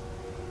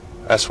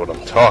 That's what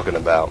I'm talking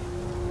about.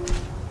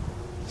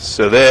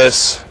 So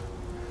this,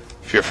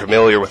 if you're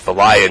familiar with the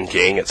Lion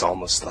King, it's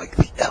almost like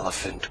the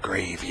elephant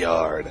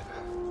graveyard.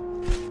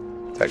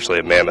 It's actually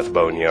a mammoth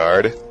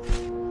boneyard.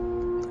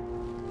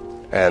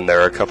 And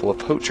there are a couple of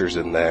poachers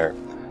in there.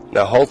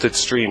 Now, Halted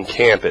Stream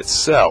Camp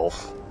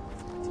itself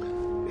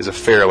is a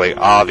fairly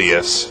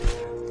obvious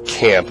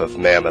camp of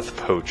mammoth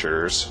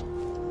poachers.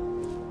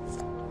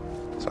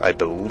 So I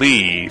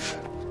believe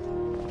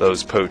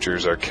those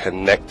poachers are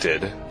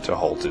connected to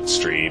Halted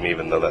Stream,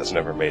 even though that's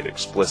never made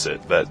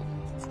explicit. But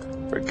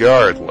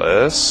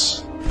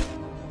regardless,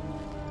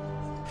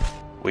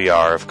 we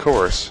are, of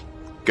course,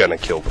 gonna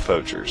kill the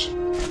poachers.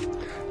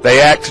 They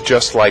act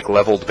just like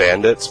leveled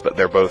bandits, but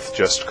they're both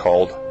just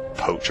called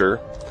poacher,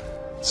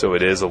 so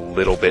it is a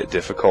little bit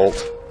difficult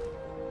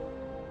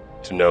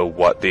to know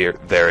what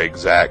their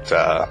exact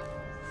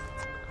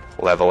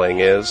leveling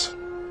is.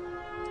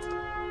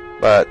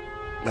 But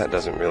that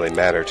doesn't really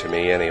matter to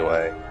me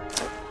anyway.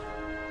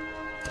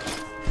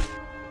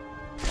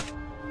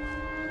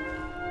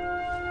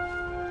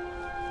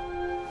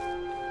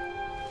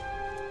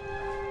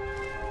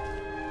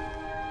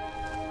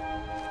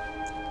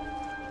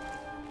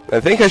 I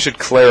think I should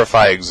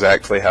clarify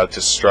exactly how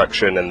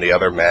Destruction and the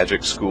other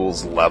magic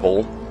schools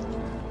level.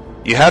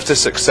 You have to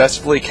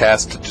successfully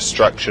cast a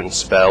Destruction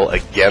spell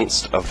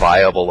against a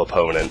viable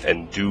opponent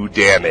and do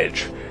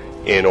damage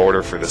in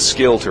order for the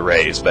skill to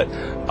raise, but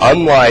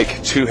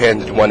unlike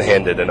two-handed,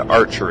 one-handed, and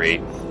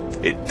archery,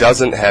 it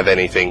doesn't have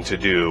anything to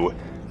do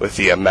with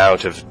the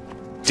amount of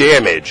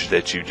damage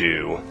that you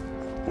do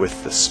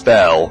with the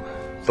spell.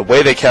 The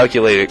way they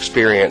calculate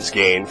experience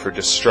gain for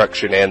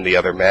Destruction and the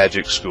other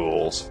magic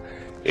schools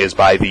is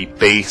by the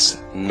base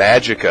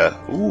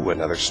magicka. Ooh,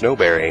 another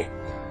Snowberry.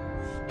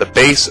 The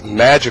base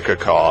magicka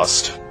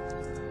cost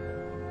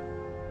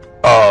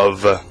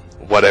of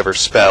whatever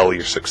spell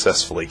you're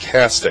successfully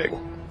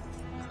casting.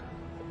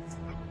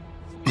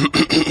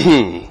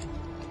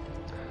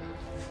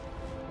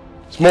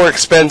 More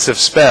expensive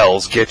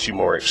spells get you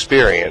more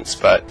experience,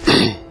 but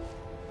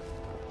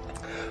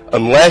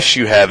unless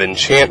you have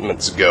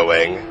enchantments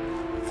going...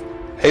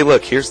 Hey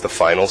look, here's the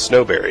final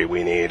Snowberry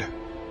we need.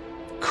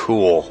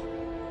 Cool.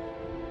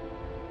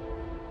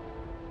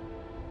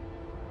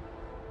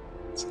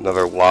 It's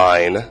another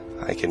line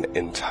I can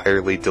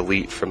entirely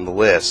delete from the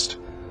list.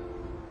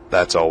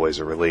 That's always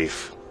a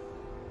relief.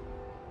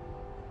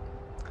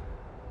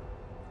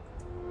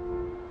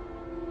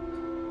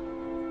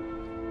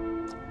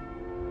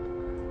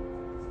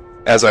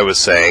 As I was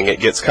saying, it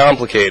gets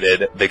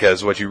complicated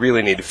because what you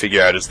really need to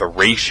figure out is the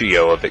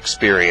ratio of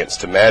experience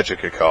to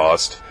magicka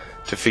cost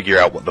to figure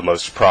out what the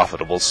most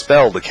profitable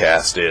spell to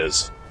cast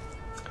is.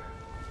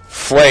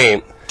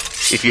 Flame,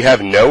 if you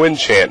have no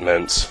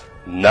enchantments,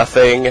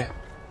 nothing,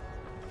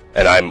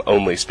 and I'm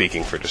only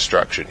speaking for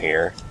Destruction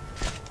here,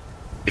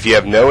 if you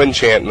have no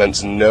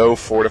enchantments, no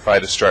Fortify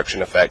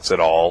Destruction effects at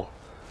all,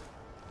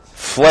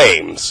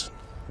 Flames,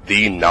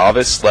 the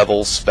novice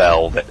level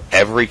spell that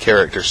every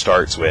character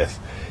starts with,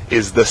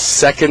 is the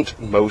second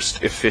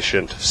most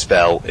efficient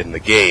spell in the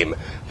game.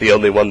 The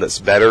only one that's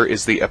better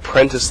is the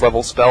apprentice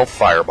level spell,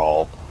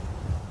 Fireball.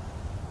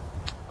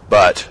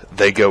 But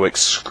they go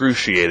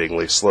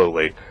excruciatingly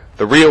slowly.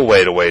 The real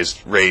way to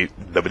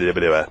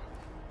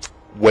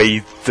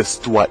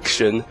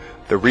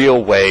the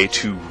real way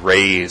to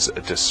raise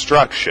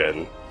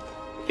Destruction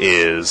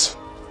is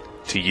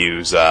to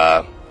use,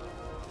 let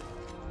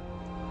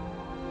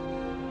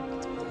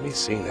me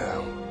see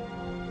now.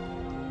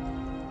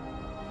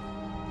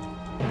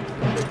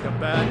 A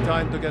bad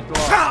time to get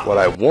lost. What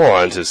I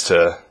want is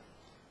to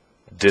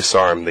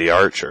disarm the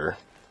archer.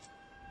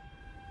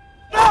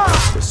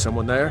 Is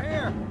someone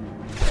there?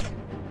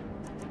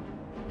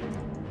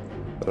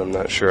 But I'm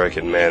not sure I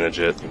can manage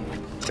it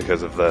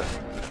because of the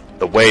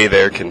way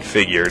they're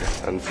configured,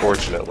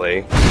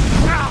 unfortunately.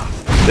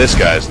 This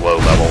guy's low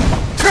level.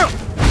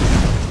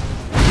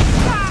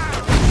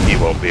 He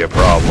won't be a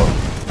problem.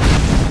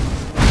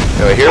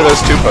 Now, here are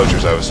those two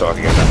poachers I was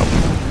talking about.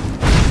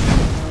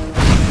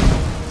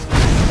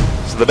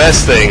 So the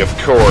best thing, of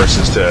course,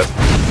 is to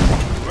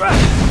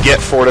get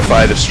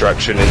Fortify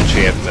Destruction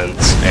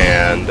enchantments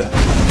and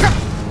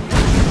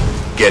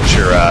get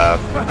your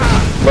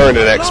learn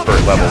an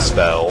expert level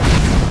spell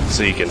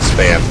so you can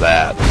spam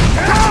that.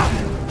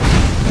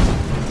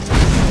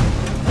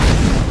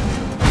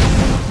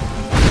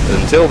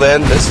 But until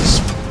then, this is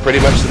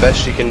pretty much the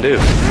best you can do.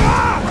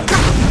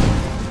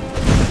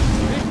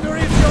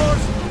 Victory is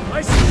yours.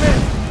 I submit.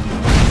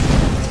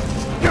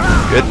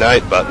 Good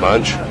night, Butt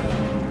Munch.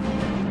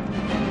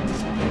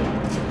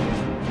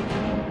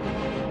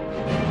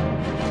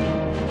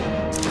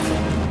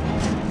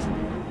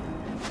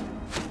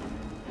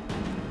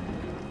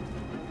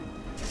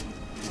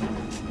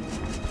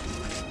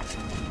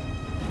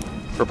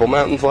 Purple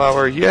Mountain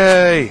Flower,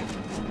 yay!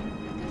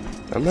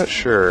 I'm not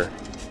sure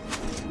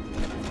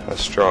how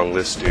strong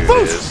this dude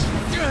is.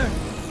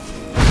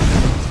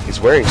 He's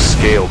wearing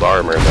scaled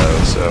armor though,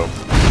 so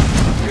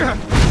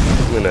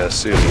I'm gonna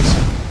assume he's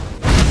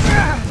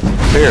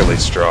fairly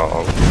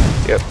strong.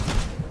 Yep.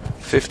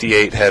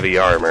 58 heavy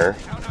armor.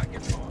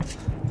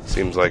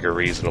 Seems like a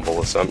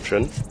reasonable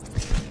assumption.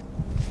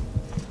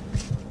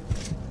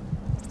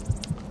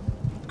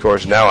 Of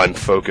course, now I'm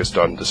focused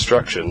on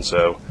Destruction,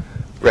 so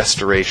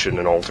Restoration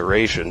and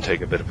Alteration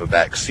take a bit of a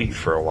back seat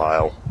for a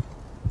while.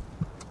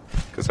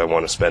 Because I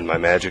want to spend my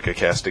magicka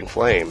casting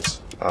flames,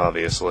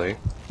 obviously.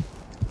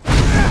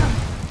 Tell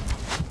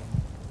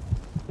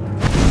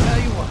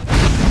you what,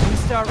 you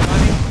start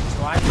running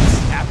so I can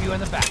stab you in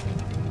the back.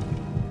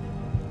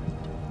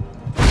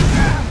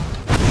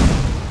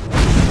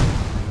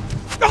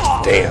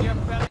 Damn.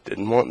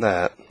 Didn't want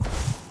that.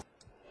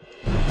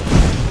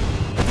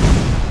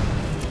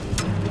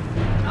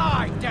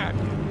 I damn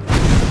you.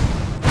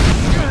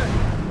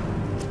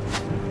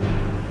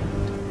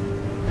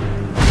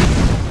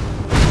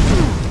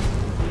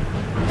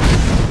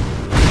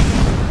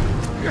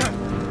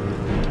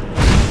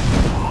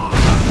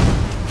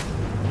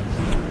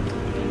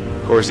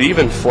 Of course,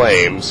 even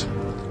flames,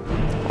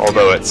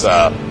 although it's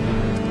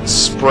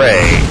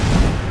spray,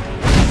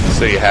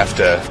 so you have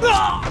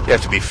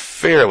to be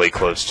fairly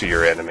close to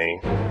your enemy,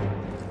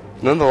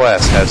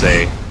 nonetheless has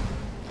a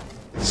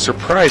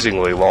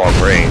surprisingly long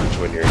range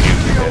when you're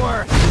using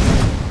it.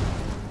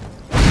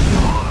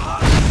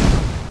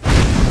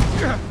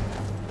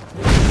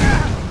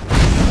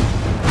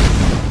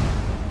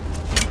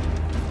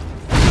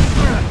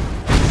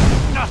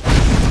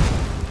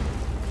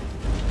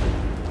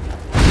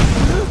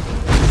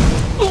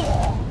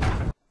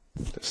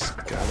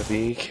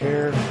 Be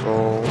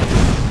careful.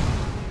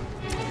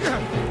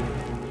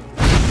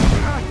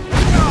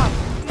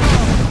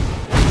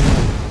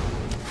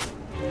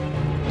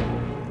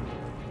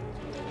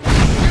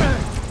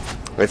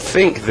 I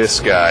think this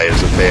guy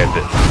is a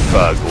bandit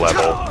thug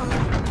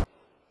level.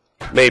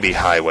 Maybe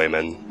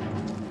highwayman.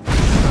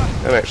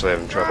 I'm actually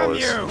having trouble.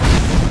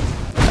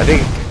 I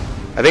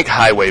think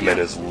highwayman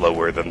is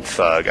lower than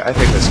thug. I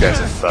think this guy's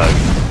a thug.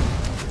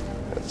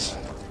 That's...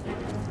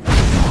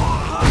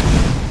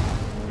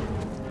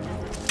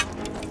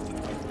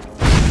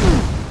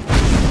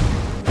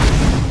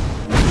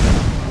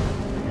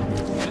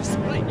 Just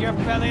split your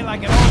belly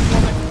like an old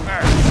woman's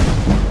fur.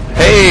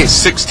 Hey,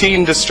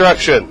 16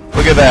 destruction!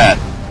 Look at that!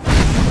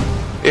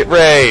 It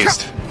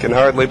raised! Can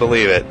hardly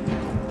believe it.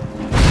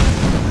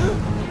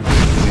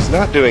 He's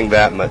not doing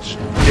that much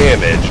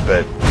damage,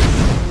 but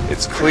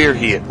it's clear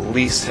he at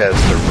least has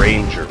the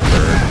ranger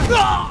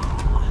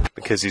bird.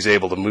 Because he's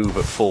able to move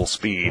at full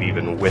speed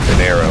even with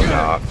an arrow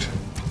knocked.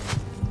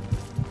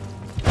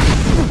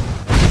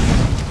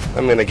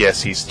 I'm gonna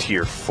guess he's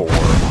tier 4.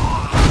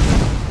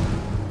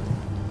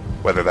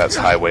 Whether that's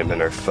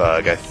highwayman or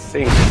thug, I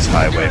think it's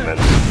highwayman.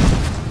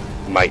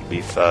 Might be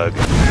thug,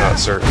 not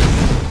certain.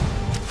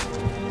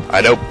 I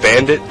know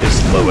bandit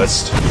is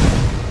lowest.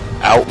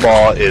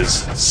 Outlaw is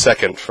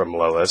second from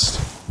lowest.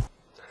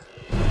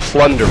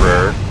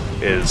 Plunderer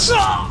is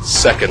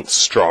second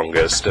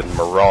strongest, and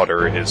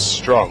Marauder is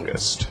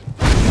strongest.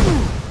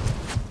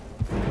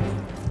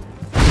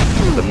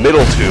 The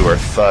middle two are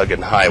thug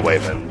and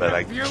highwayman, but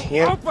I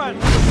can't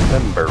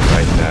remember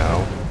right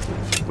now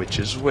which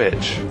is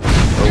which.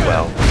 Oh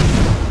well.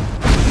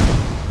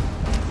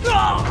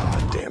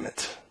 God damn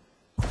it.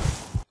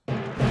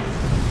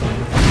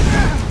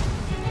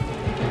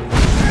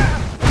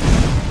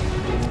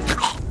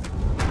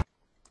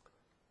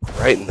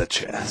 Right in the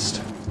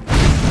chest.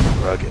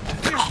 Rugged.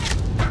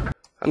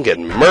 I'm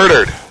getting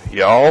murdered,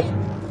 y'all.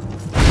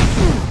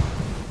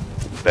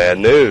 Bad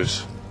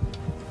news.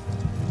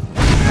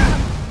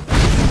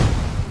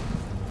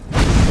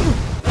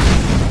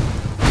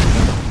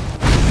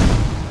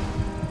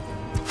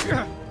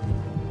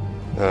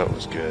 That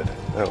was good.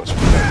 That was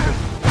productive.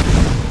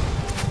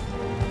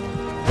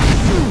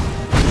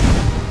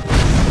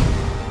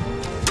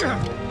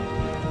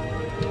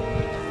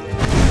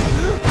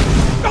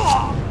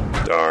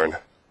 Darn.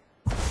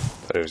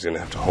 Thought he was going to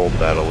have to hold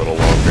that a little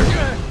longer.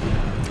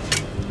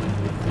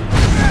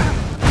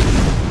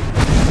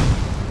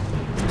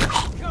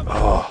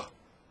 Oh.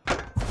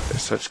 They're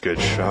such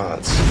good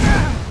shots.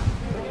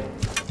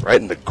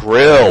 Right in the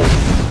grill,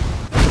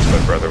 as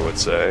my brother would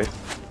say.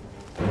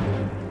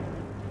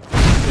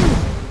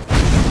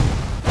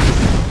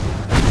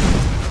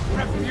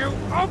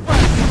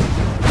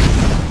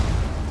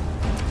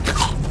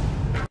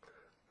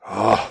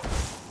 Oh,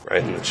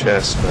 right in the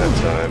chest that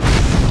time.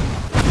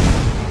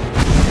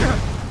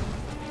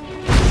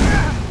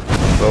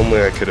 If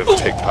only I could have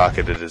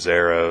pickpocketed his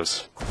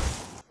arrows.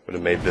 Would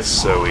have made this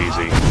so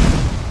easy.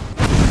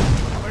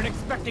 Weren't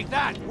expecting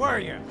that, were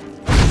you?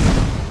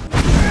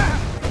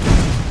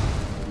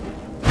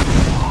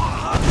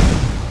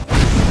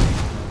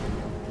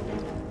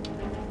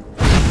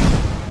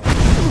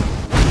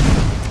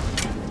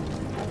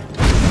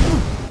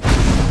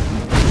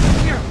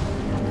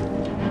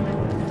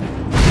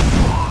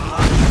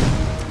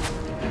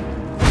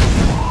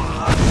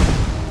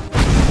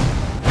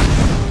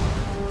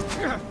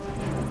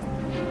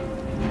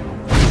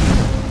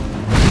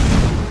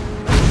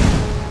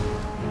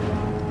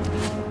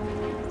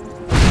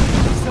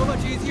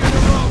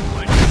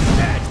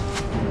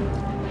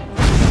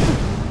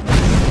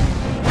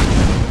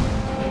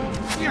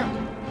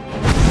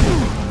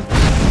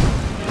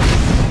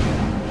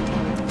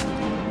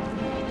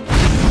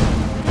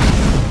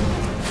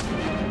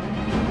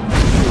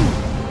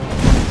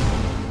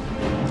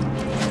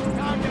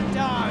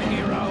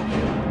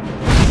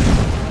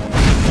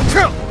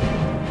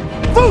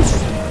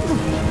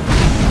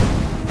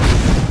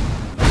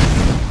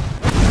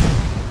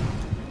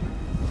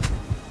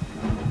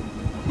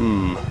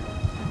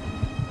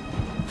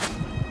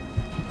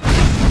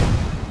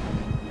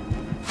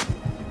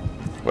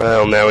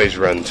 Well, now he's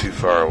run too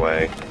far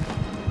away.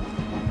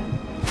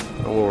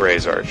 We'll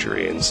raise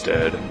archery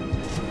instead.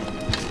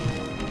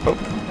 Oh,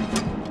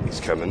 he's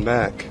coming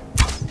back.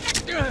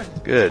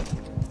 Good.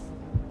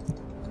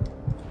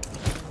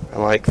 I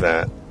like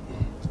that.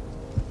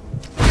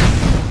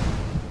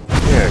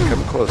 Yeah,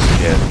 come close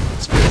again.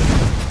 That's good.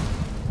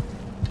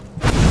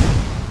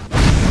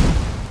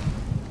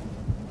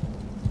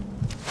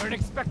 Weren't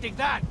expecting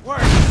that, were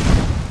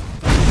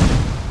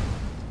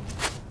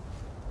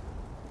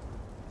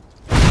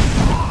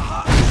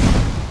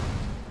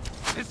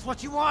This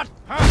what you want,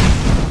 huh?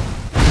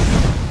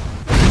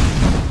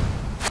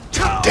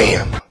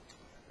 Damn.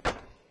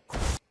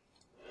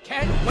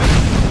 Can't wait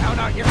to count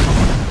out your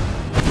corner.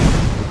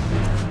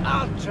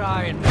 I'll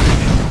try and make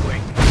it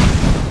quick.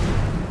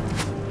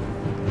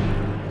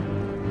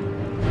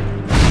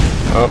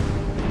 Oh,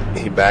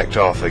 he backed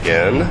off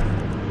again.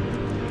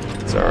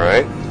 It's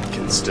alright.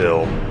 Can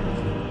still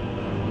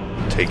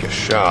take a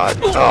shot.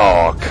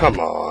 Oh, come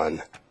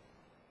on.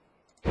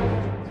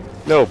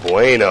 No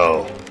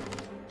bueno.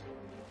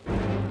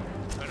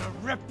 Gonna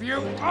rip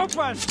you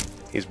open!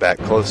 He's back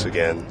close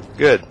again.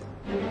 Good.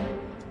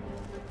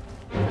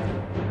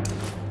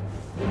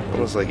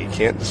 Almost like he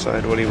can't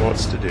decide what he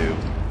wants to do.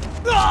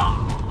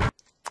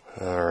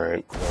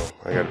 Alright, well,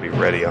 I gotta be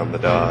ready on the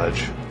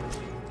dodge.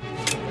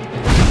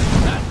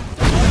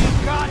 That's all you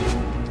got!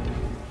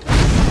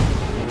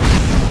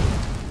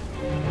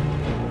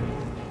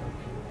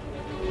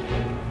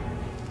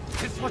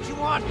 This what you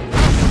want?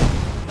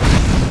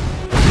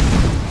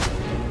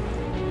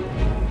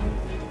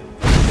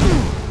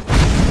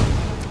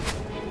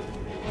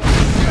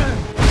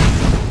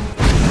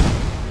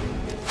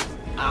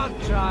 I'll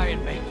try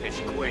and make this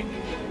quick.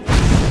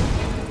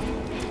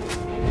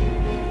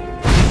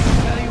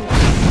 Tell you what,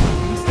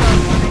 you start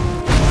running,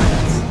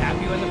 I'll stab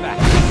you in the back.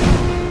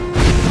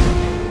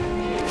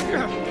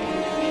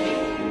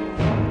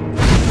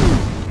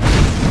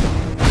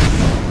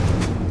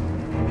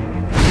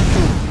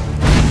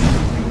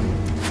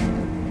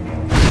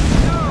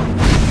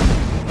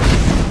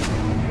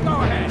 Go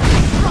ahead,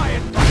 try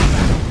it,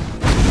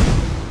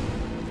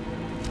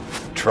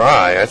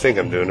 Try? I think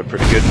I'm doing a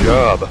pretty good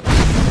job.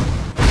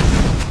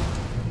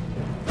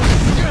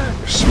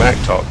 Your smack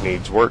talk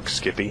needs work,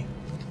 Skippy.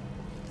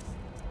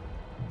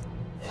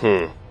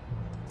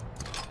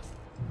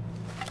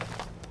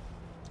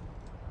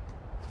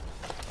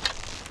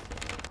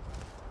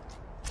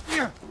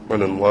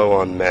 Running low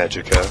on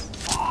magicka.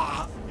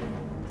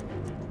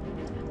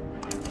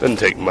 Doesn't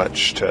take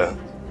much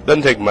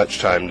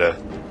time to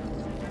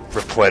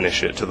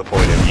replenish it to the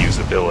point of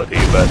usability,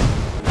 but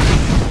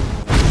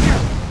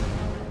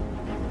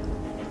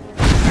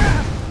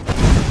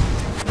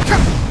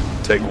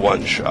take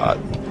one shot.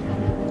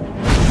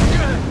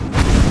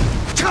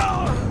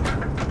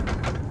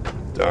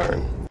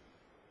 Darn.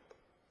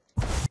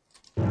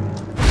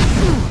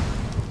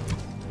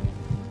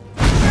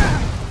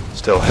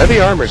 Still, heavy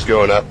armor's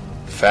going up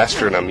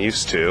faster than I'm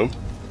used to.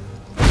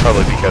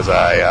 Probably because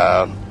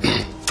I'll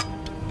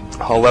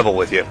level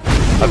with you.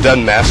 I've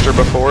done Master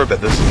before, but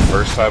this is the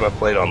first time I've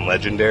played on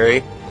Legendary.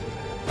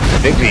 I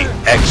think the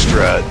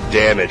extra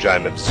damage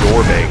I'm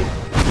absorbing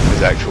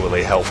is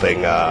actually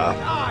helping,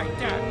 Not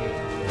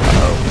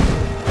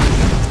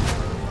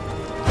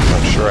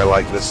sure I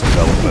like this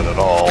development at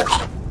all.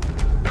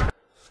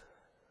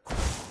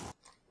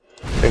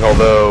 I think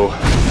although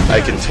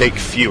I can take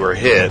fewer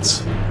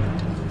hits,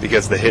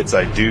 because the hits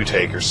I do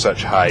take are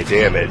such high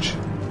damage,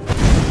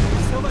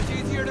 so much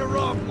easier to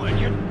roam when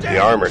you're dead. the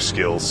armor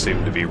skills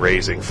seem to be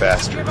raising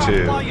faster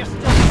too. While you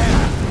still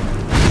can.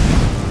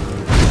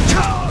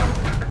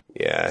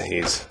 Yeah,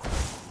 he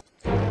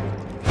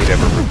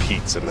never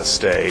repeats a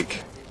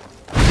mistake.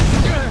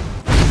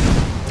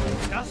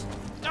 Just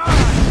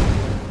die.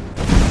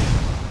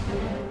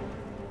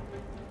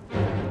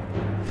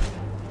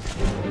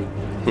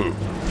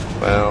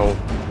 Well,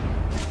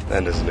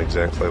 that isn't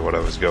exactly what I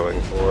was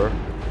going for.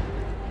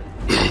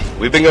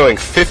 We've been going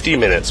 50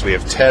 minutes. We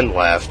have 10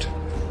 left.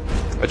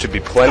 That should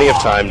be plenty of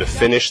time to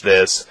finish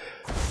this,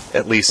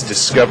 at least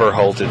discover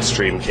Halted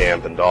Stream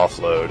Camp and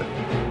offload.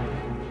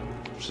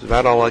 Which is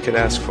about all I can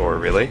ask for,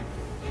 really.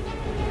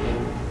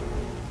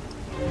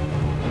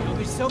 It'll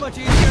be so much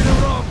easier to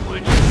roam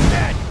when you're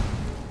dead.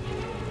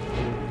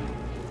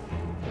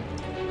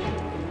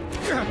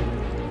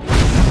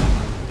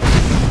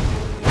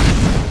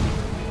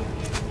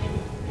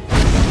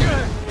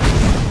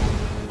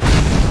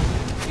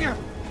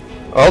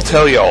 I'll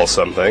tell you all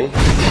something.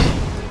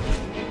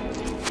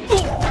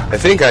 I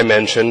think I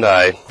mentioned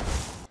I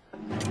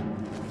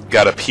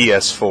got a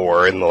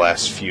PS4 in the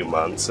last few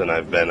months, and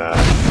I've been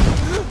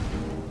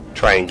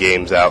trying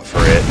games out for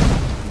it.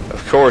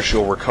 Of course,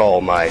 you'll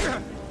recall my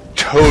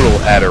total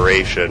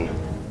adoration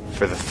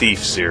for the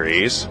Thief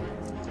series.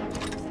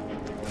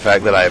 The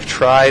fact that I have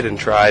tried and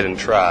tried and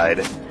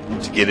tried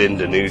to get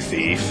into New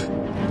Thief,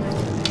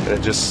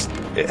 and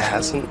it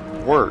hasn't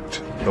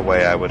worked the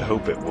way I would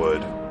hope it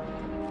would.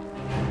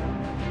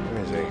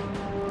 Where is he?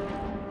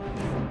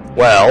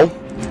 Well,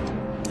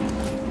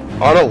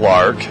 on a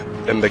lark,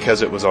 and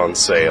because it was on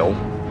sale,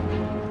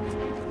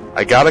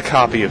 I got a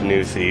copy of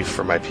New Thief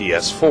for my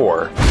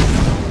PS4,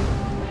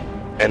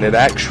 and it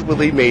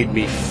actually made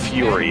me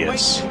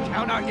furious,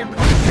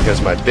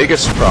 because my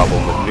biggest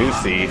problem with New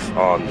Thief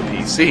on the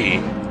PC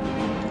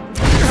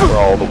were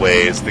all the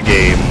ways the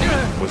game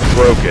was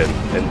broken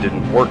and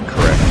didn't work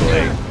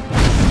correctly.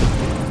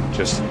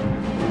 Just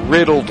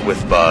riddled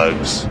with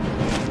bugs,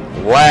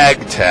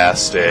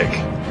 lag-tastic.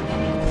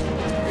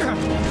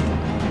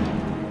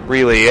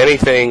 Really,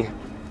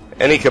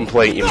 any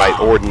complaint you might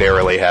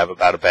ordinarily have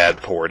about a bad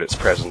port, it's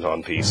present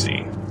on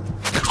PC.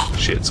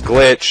 Shit's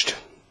glitched,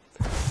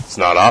 it's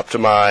not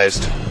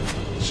optimized,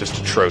 it's just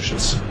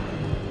atrocious.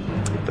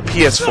 The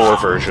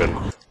PS4 version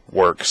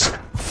works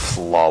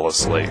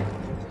flawlessly.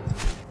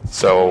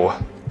 So,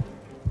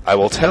 I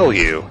will tell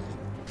you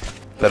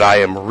that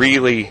I am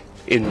really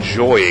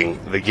enjoying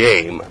the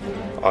game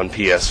on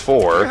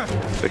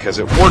PS4 because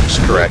it works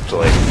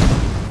correctly.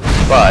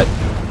 But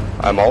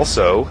I'm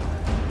also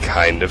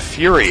kind of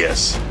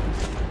furious,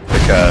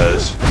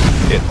 because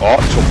it ought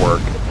to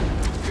work,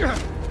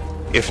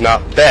 if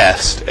not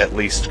best, at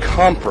least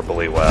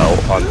comparably well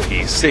on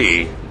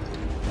PC,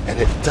 and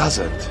it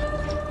doesn't.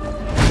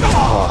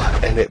 Oh,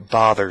 and it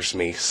bothers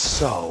me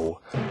so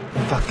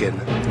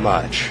fucking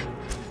much.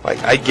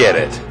 Like, I get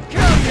it.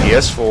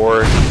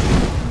 PS4,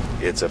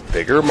 it's a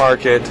bigger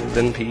market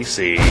than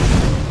PC.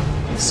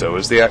 So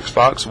is the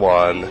Xbox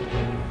One.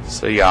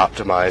 So you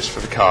optimize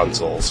for the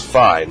consoles.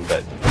 Fine,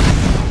 but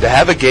to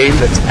have a game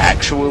that's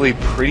actually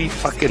pretty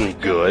fucking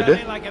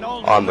good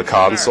on the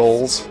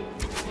consoles,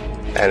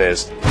 and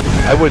is,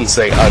 I wouldn't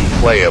say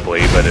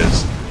unplayably, but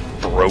is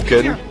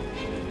broken,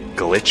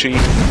 glitchy,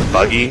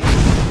 buggy,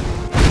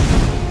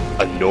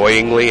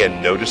 annoyingly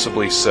and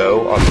noticeably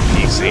so on the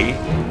PC,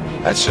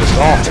 that's just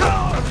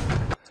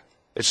awful.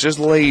 It's just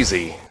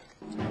lazy.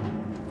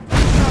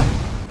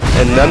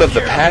 And none of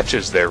the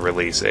patches they're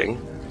releasing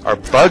are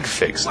bug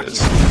fixes.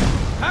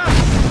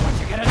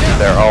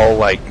 They're all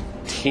like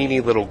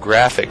teeny little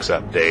graphics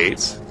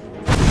updates.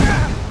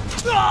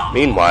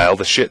 Meanwhile,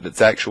 the shit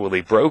that's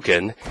actually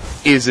broken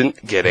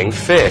isn't getting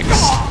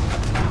fixed.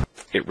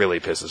 It really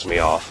pisses me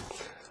off.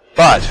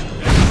 But,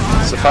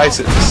 suffice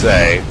it to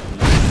say,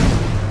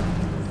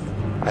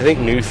 I think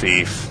New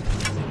Thief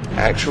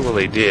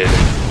actually did,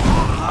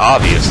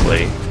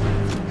 obviously,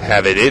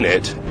 have it in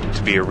it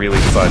to be a really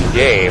fun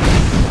game.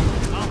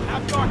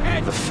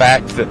 The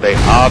fact that they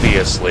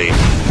obviously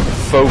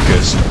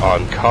focused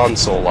on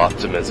console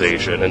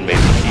optimization and made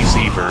the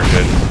PC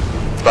version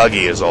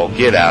buggy as all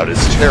get out is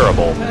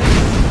terrible.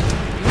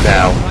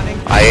 Now,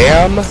 I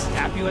am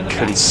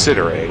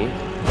considering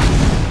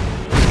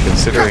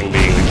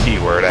being the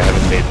keyword, I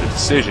haven't made the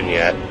decision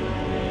yet,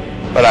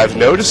 but I've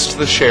noticed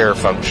the share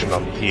function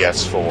on the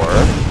PS4,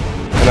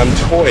 and I'm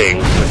toying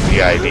with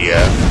the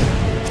idea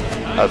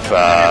of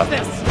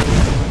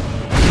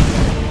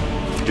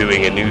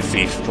doing a New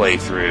Thief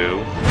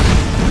playthrough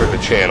for the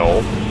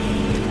channel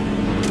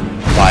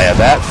via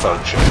that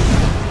function,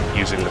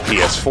 using the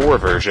PS4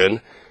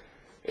 version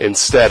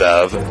instead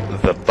of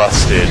the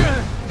busted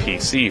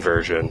PC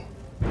version.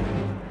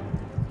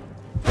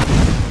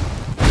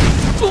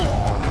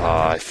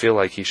 I feel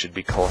like he should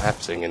be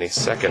collapsing any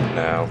second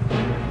now.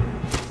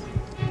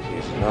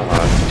 He's not.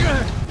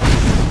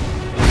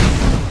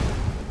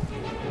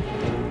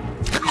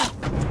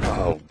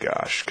 Oh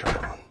gosh,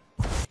 come on.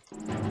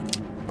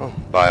 Oh,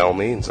 by all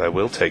means, I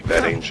will take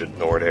that ancient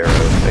Nord arrow.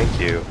 Thank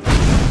you.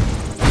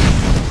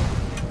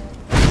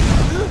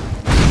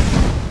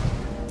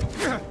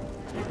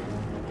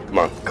 Come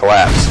on,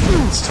 collapse.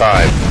 It's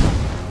time.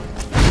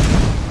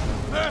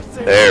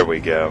 There we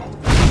go.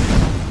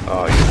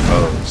 Oh, you're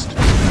posed.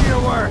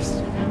 You're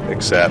worse.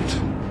 Except,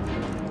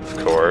 of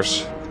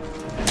course.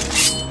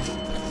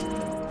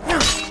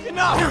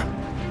 Enough.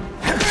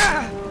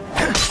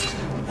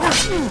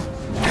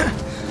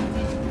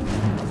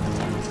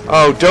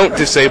 Oh, don't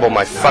disable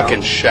my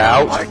fucking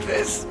shout. Like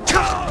this.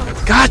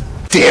 God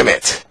damn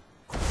it!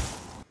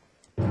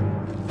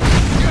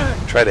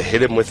 Try to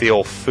hit him with the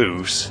old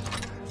foos.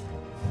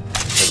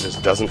 It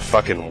just doesn't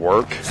fucking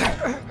work.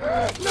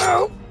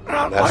 No.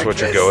 That's what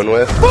you're going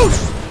with?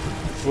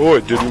 Oh,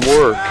 it didn't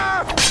work.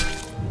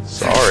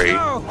 Sorry.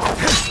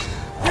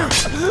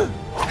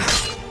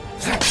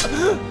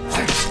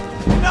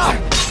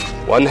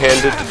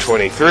 One-handed to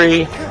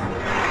 23.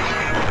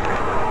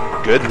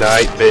 Good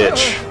night,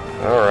 bitch.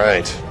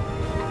 Alright.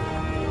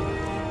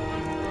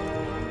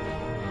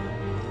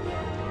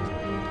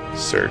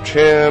 Search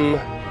him.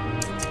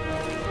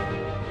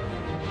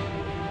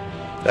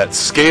 That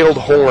scaled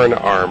horn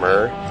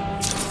armor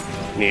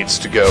needs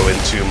to go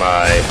into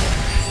my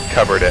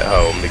cupboard at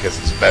home because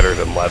it's better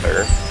than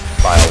leather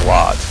by a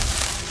lot.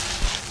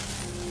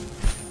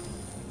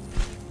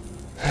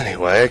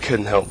 Anyway, I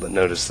couldn't help but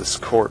notice this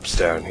corpse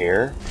down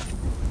here.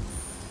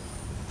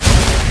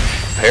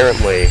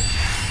 Apparently,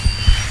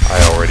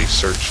 I already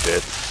searched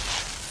it.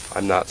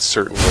 I'm not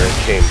certain where it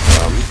came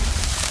from.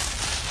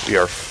 We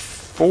are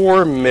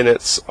 4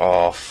 minutes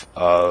off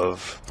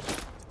of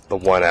the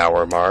 1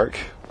 hour mark.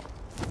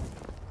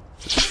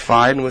 Just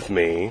fine with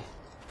me.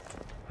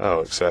 Oh,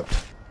 except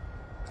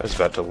I was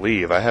about to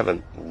leave. I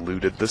haven't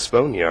looted this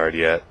boneyard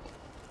yet.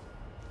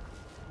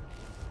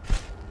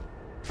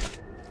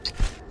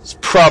 It's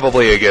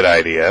probably a good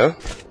idea,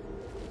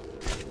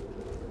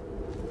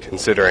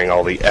 considering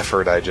all the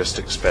effort I just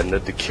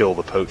expended to kill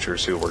the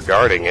poachers who were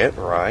guarding it,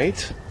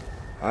 right?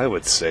 I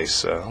would say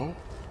so.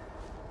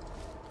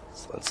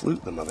 So let's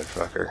loot the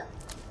motherfucker.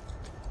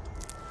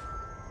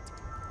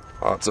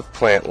 Lots of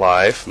plant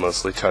life,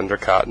 mostly tundra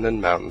cotton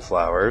and mountain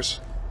flowers.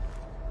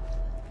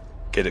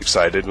 Get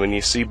excited when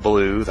you see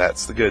blue,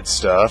 that's the good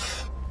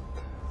stuff.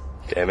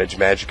 Damage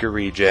magicka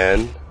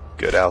regen,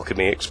 good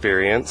alchemy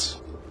experience.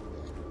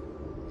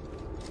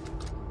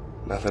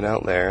 Nothing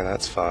out there,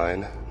 that's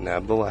fine.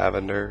 Nab the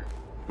lavender.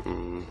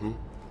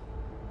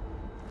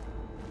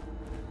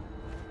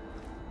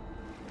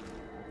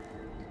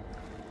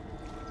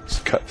 Let's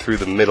cut through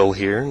the middle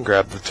here and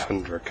grab the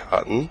tundra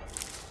cotton.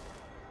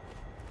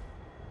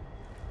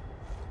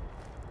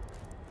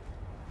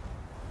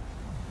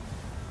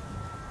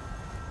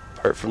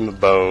 Apart from the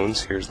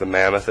bones, here's the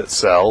mammoth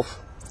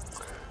itself.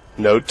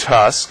 No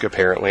tusk,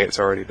 apparently it's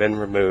already been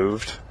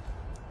removed.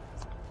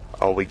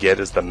 All we get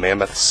is the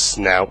mammoth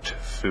snout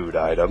food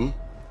item.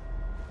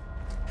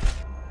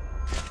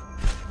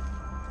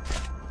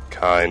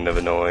 Kind of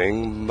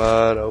annoying,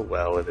 but oh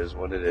well, it is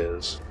what it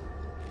is.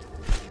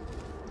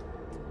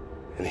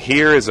 And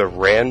here is a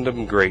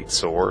random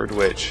greatsword,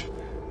 which,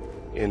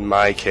 in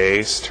my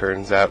case,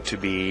 turns out to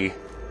be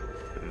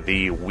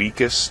the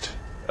weakest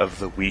of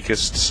the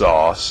weakest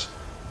sauce,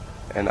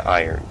 an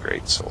iron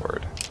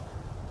greatsword.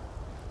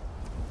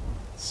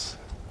 It's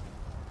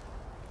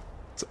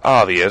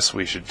obvious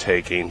we should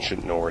take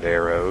ancient Nord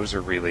arrows,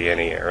 or really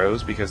any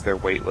arrows, because they're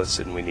weightless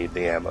and we need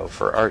the ammo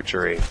for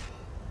archery.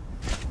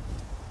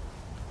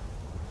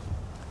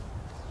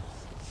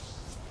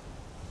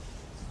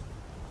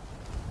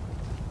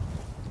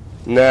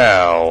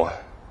 Now,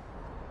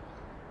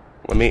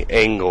 let me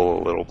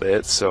angle a little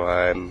bit so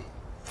I'm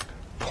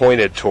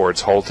pointed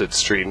towards Halted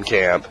Stream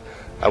Camp.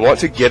 I want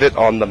to get it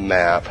on the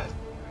map,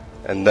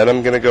 and then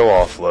I'm going to go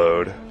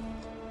offload,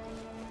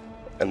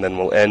 and then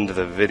we'll end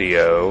the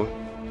video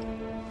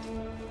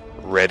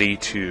ready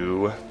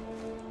to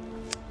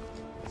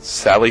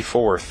sally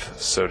forth,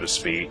 so to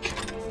speak,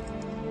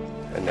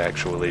 and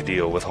actually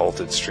deal with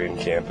Halted Stream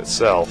Camp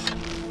itself.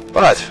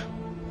 But,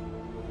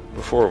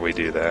 before we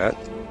do that,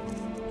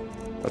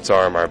 let's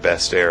arm our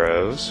best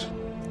arrows.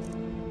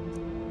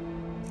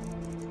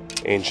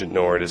 Ancient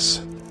Nord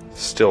is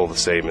still the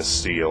same as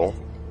steel.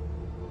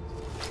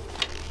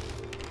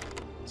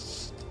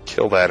 Let's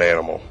kill that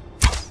animal.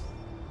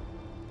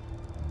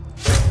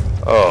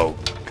 Oh,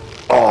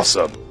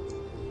 awesome.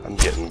 I'm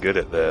getting good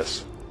at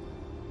this.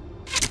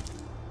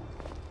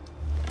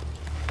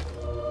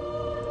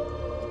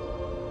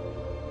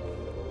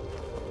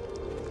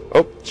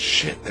 Oh,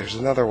 shit, there's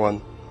another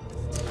one.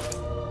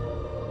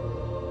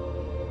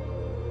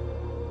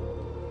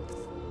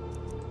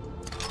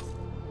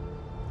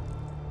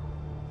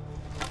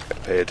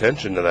 Pay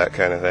attention to that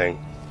kind of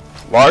thing.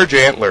 Large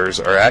antlers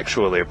are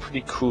actually a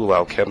pretty cool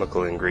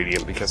alchemical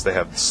ingredient because they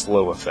have the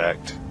slow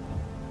effect.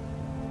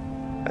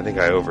 I think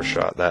I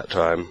overshot that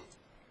time.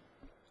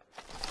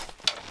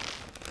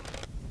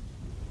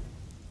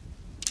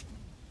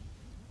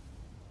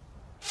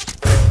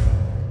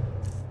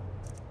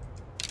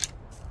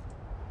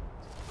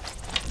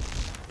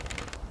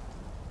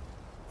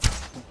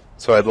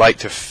 So I'd like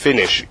to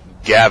finish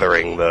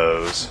gathering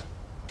those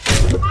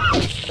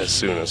as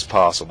soon as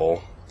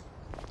possible.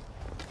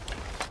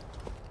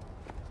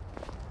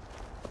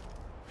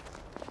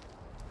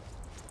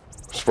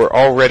 We're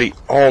already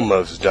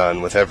almost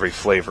done with every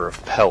flavor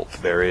of pelt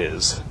there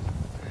is.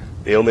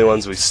 The only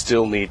ones we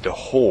still need to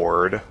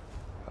hoard...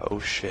 Oh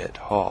shit,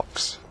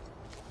 hawks.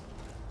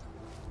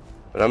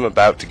 But I'm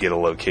about to get a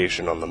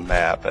location on the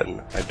map,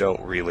 and I don't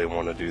really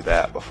want to do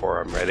that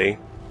before I'm ready.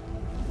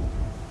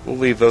 We'll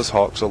leave those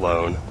hawks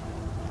alone.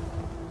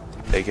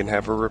 They can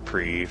have a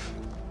reprieve.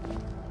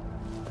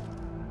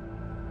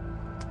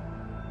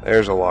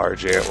 There's a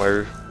large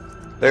antler.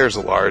 There's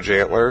a large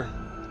antler.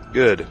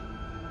 Good.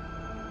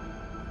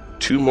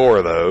 2 more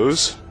of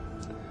those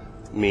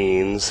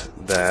means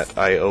that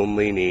I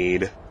only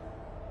need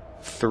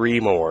 3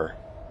 more.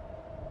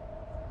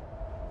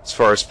 As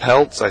far as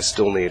pelts, I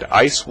still need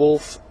Ice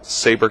Wolf,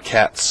 Saber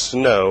Cat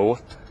Snow,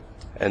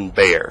 and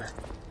Bear.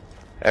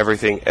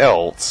 Everything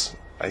else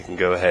I can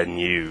go ahead and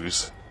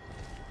use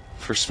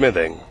for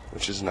smithing,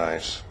 which is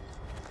nice.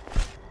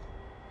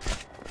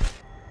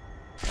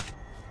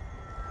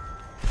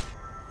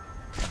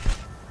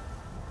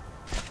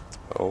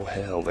 Oh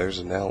hell, there's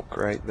an elk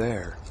right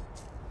there.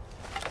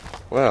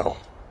 Well,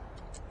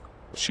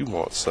 what you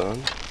want,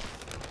 son?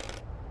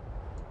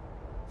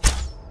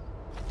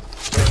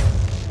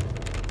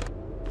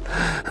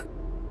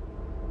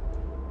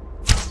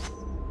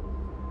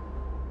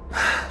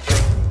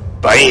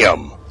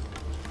 Bam!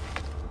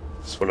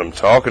 That's what I'm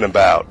talking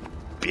about,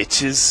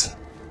 bitches.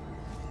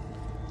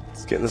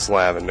 Let's get this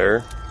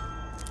lavender.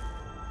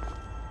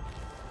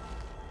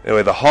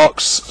 Anyway, the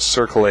hawks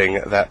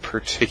circling that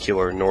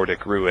particular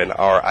Nordic ruin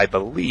are, I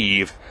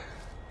believe,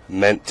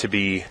 meant to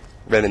be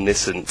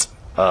reminiscent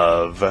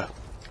of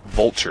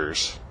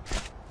vultures.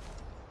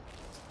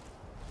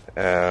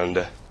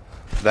 And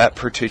that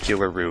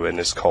particular ruin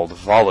is called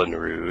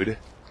Vollenrud,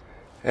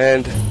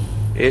 and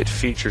it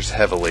features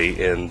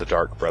heavily in the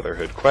Dark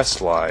Brotherhood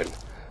questline.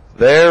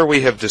 There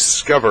we have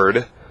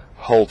discovered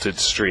Halted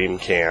Stream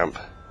Camp,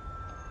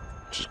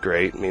 which is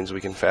great. It means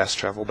we can fast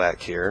travel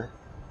back here.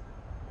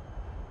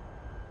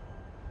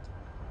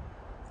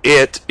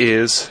 It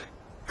is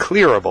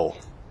clearable.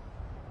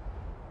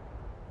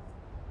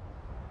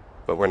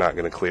 But we're not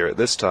going to clear it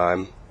this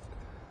time,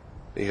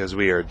 because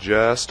we are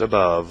just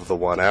above the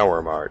 1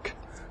 hour mark.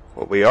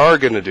 What we are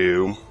going to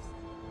do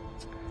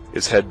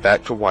is head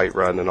back to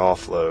Whiterun and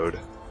offload.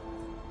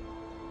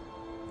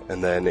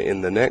 And then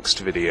in the next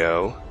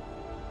video,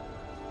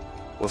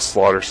 we'll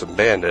slaughter some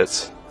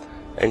bandits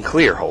and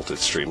clear Halted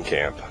Stream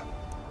Camp.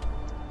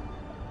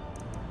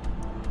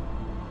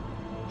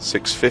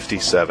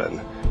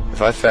 6:57.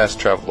 If I fast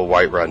travel to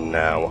Whiterun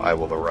now, I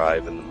will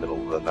arrive in the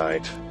middle of the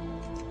night.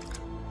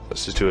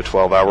 Let's just do a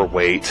 12-hour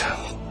wait.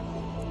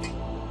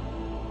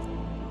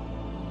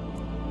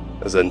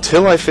 Because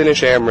until I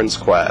finish Amren's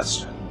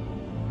quest,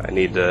 I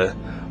need to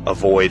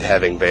avoid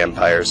having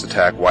vampires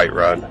attack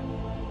Whiterun.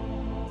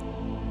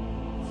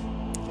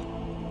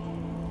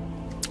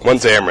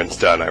 Once Amren's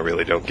done, I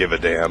really don't give a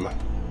damn.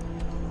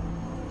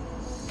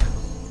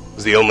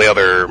 Because the only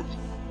other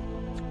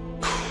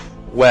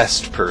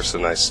quest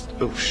person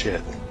oh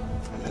shit.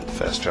 I meant to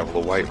fast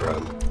travel to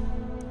Whiterun.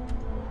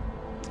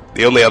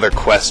 The only other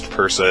quest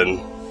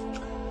person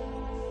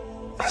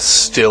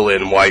still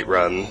in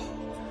Whiterun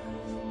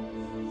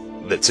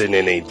that's in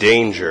any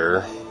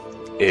danger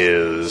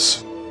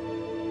is...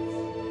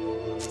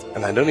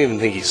 And I don't even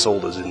think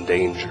Isolde's in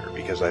danger,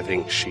 because I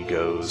think she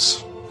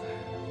goes...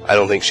 I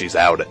don't think she's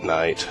out at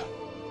night.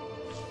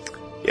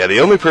 Yeah, the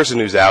only person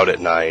who's out at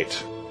night,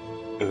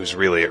 who's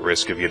really at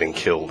risk of getting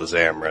killed, is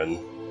Amren.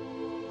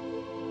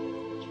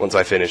 Once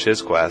I finish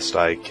his quest,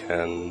 I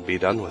can be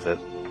done with it,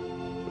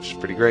 which is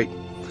pretty great.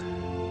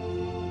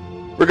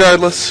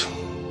 Regardless,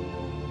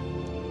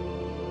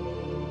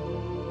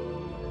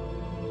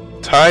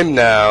 time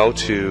now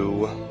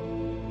to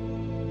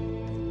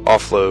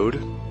offload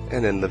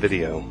and end the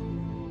video.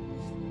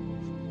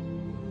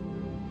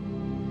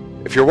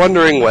 If you're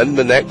wondering when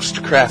the next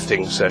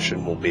crafting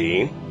session will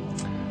be,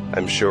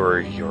 I'm sure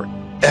you're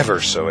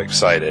ever so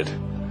excited.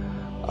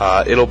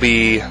 It'll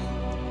be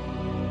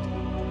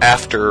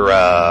after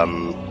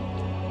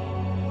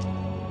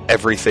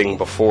everything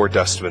before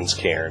Dustman's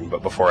Cairn,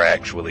 but before I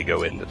actually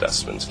go into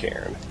Dustman's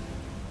Cairn.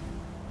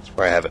 That's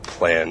where I have it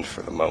planned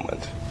for the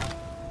moment.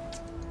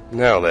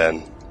 Now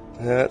then,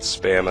 let's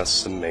spam us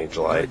some Mage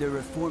Light. They're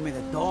reforming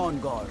the Dawn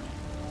Guard.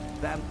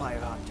 Vampire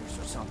hunters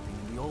or something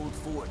in the old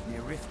fort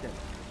near Riften.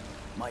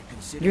 Might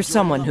consider You're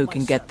someone who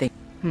can get things.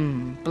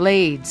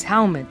 Blades,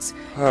 helmets,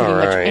 pretty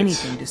much Alright.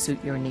 anything to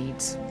suit your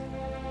needs.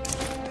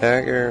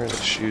 Dagger, the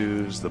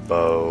shoes, the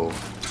bow,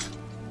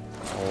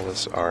 all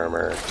this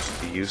armor,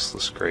 the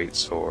useless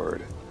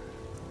greatsword.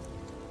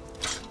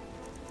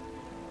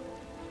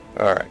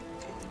 Alright.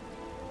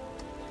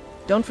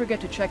 Don't forget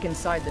to check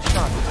inside the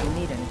shop if you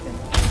need anything.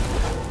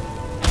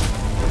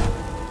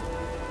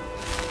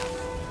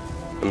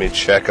 Let me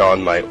check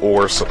on my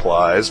ore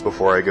supplies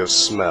before I go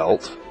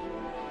smelt.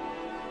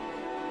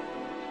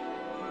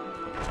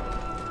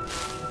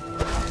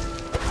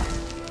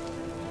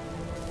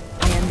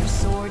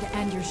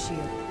 And your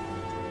shield.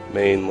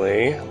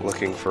 Mainly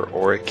looking for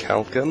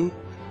Orichalcum,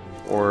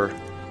 or...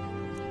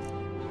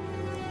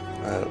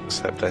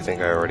 except I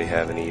think I already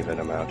have an even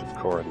amount of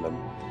Corundum.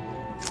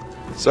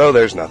 So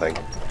there's nothing.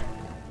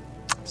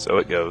 So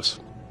it goes.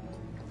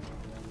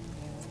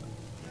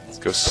 Let's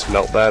go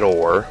smelt that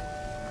ore.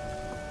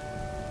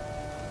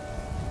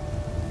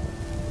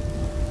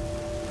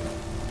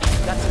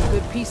 Got some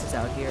good pieces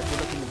out here if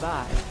you're looking to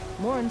buy.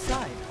 More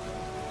inside.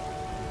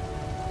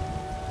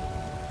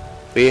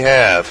 We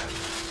have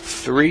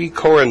 3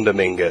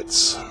 Corundum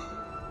ingots.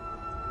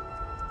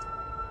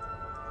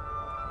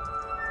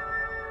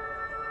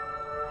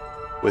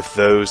 With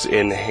those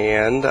in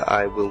hand,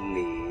 I will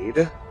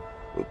need...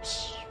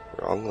 Oops,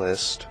 wrong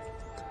list.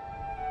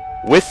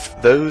 With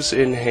those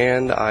in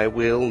hand, I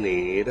will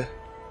need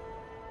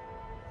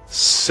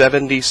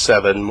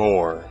 77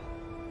 more.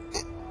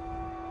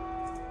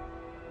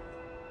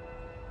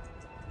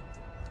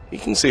 You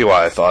can see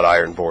why I thought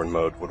Ironborn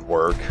mode would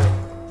work.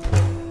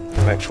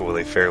 I'm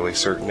actually fairly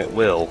certain it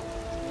will.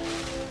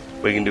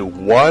 We can do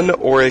 1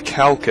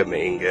 Orichalcum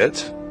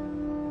ingot.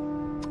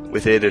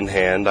 With it in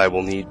hand, I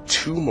will need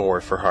 2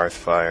 more for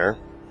Hearthfire.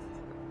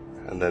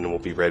 And then we'll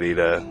be ready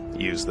to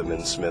use them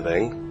in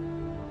smithing.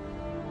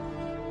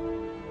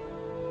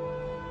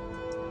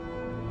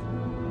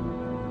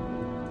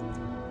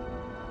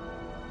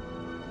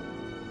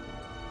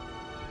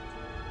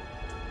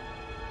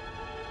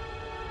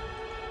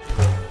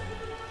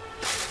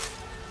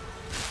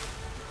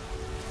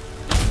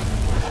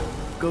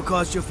 Go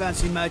cast your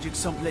fancy magic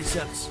someplace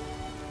else.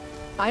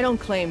 I don't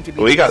claim to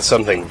be... We got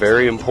something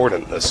very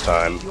important this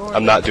time.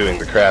 I'm not doing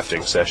the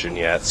crafting session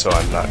yet, so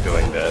I'm not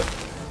going to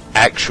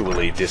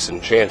actually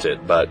disenchant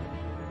it, but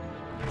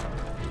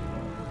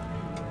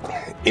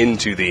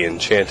into the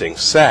enchanting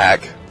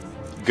sack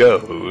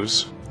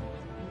goes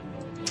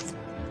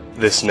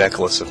this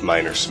necklace of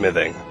minor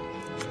smithing.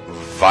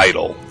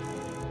 Vital.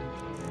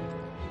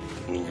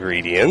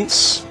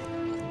 Ingredients.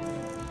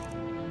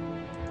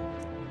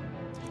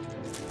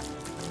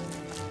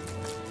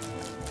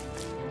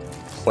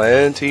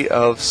 Plenty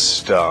of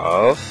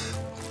stuff.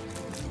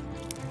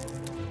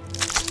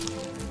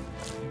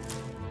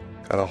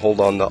 Gotta hold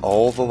on to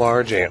all the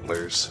large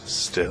antlers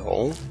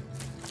still.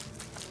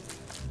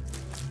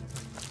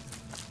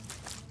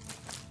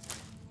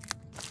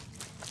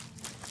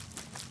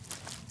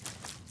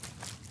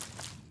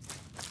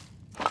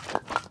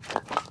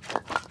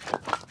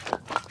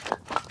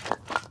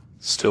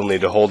 Still need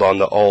to hold on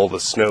to all the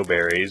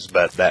snowberries,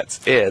 but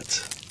that's it.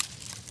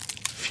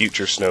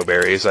 Future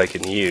snowberries I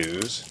can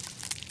use.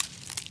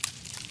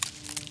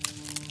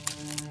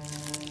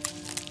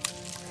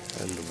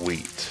 of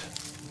wheat.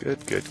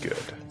 Good, good, good.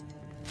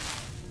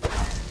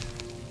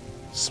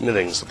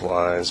 Smithing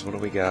supplies, what do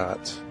we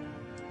got?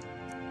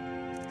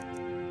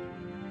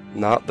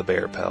 Not the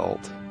bear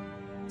pelt.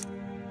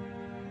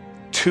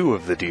 2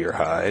 of the deer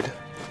hide.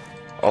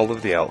 All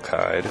of the elk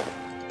hide.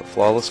 The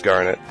flawless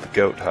garnet, the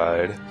goat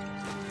hide.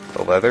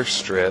 The leather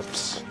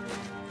strips.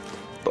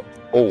 The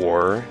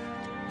ore.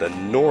 The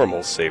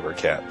normal saber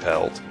cat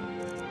pelt.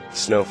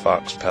 Snow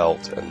fox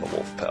pelt, and the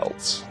wolf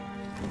pelts.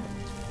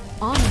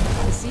 Honored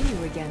to see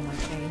you again, my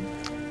Thane.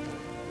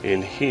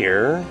 In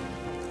here,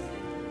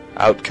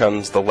 out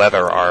comes the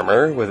leather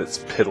armor with its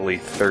piddly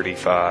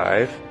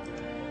 35.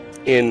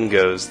 In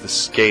goes the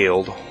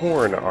scaled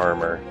horn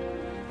armor,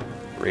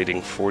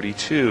 rating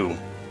 42.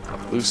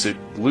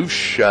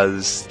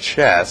 Lucia's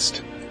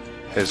chest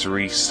has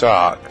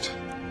restocked.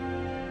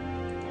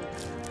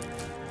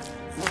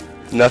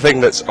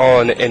 Nothing that's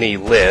on any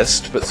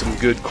list, but some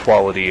good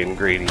quality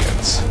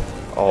ingredients.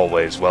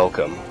 Always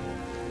welcome.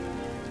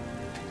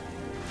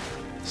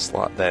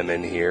 Slot them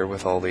in here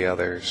with all the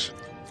others.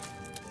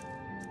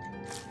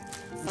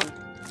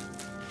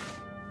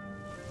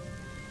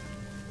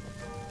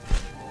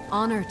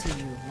 Honor to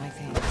you, my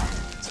Thane.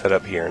 Let's head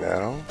up here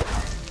now.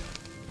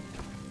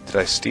 Did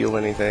I steal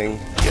anything?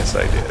 Yes,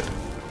 I did.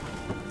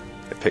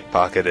 I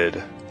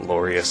pickpocketed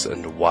Loreius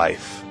and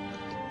wife.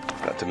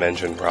 Not to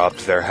mention robbed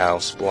their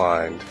house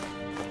blind.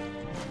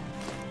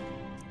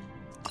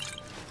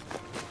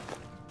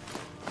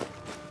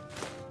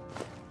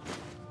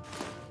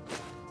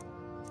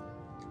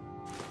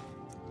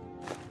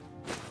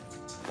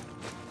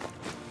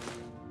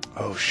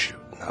 Oh shoot,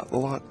 not the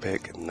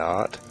lockpick,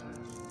 not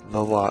the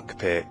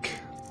lockpick.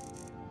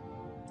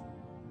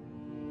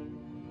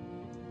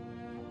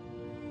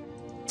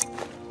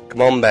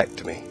 Come on back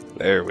to me.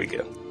 There we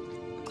go.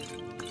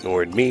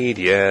 Ignored mead,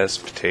 yes.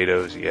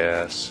 Potatoes,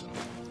 yes.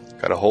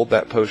 Gotta hold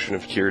that potion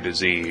of cure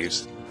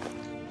disease.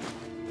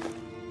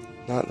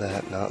 Not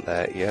that, not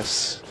that.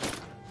 Yes,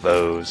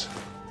 those.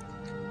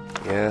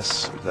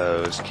 Yes,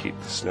 those. Keep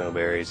the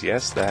snowberries.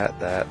 Yes, that,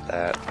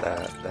 that.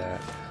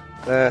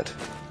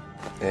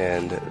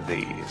 And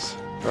these.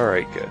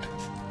 Alright, good.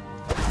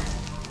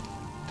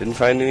 Didn't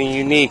find any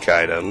unique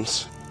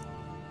items.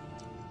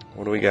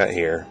 What do we got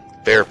here?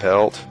 Bear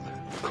pelt.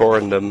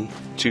 Corundum.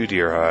 2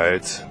 deer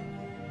hides.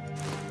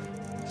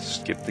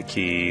 Skip the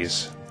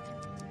keys.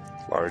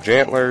 Large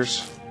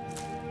antlers.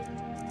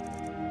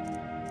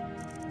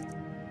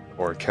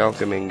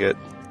 Orichalcum ingot.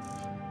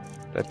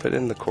 Did I put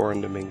in the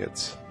Corundum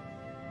ingots?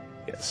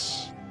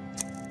 Yes.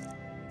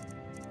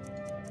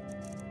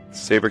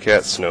 Sabre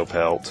cat snow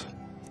pelt.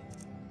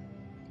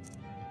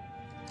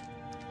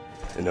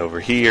 And over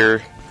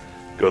here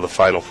go the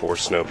final 4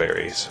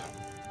 snowberries.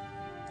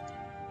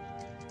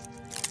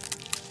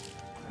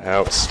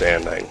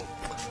 Outstanding.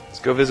 Let's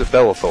go visit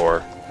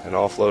Bellathor and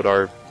offload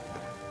our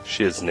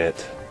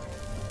shiznit.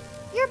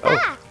 You're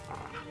back!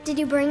 Did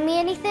you bring me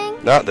anything?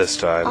 Not this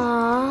time.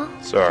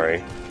 Aww.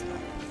 Sorry.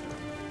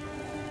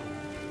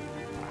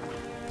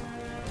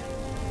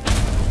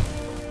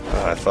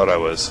 I thought I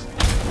was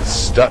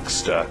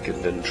stuck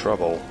and in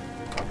trouble.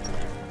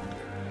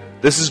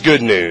 This is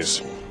good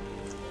news.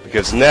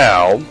 Because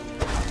now,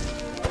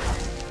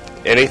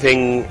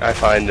 anything I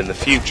find in the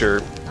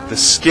future, the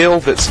skill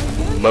that's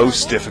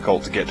most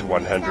difficult to get to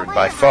 100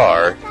 by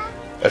far,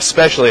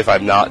 especially if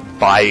I'm not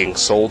buying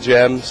soul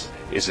gems,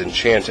 is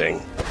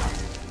enchanting.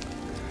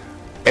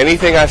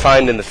 Anything I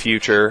find in the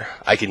future,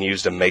 I can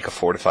use to make a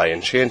fortify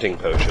enchanting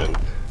potion,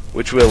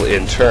 which will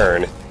in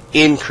turn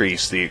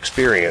increase the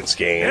experience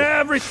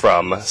gain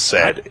from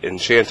said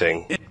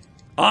enchanting.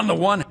 On the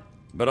one,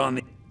 but on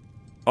the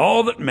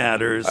all that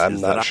matters I'm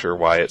is not that sure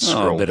why it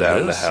scrolled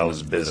down to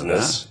how's bit of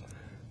business,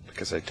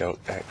 because I don't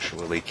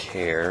actually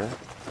care.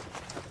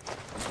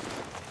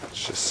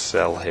 Let's just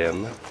sell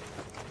him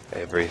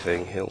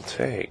everything he'll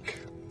take.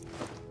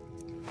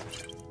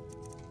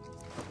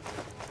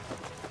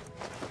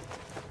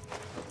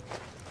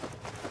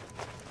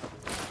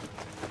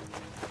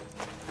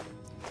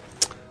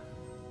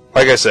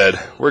 Like I said,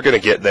 we're gonna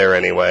get there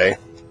anyway.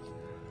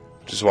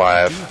 Which is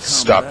why I've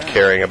stopped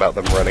caring about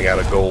them running out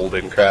of gold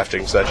in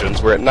crafting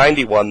sessions. We're at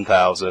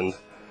 91,000.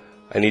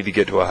 I need to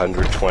get to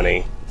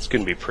 120. It's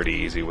gonna be pretty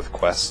easy with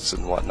quests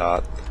and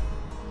whatnot.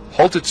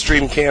 Halted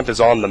Stream Camp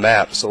is on the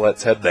map, so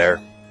let's head there.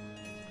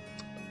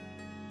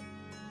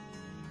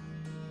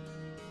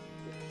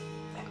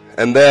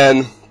 And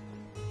then,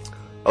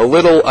 a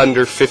little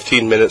under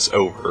 15 minutes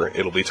over,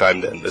 it'll be time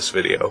to end this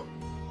video.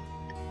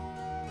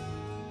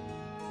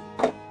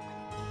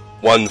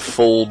 1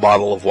 full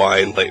bottle of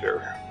wine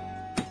later.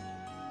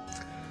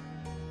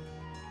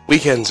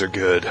 Weekends are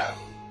good.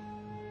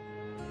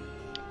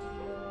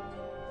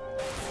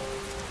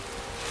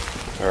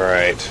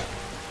 Alright.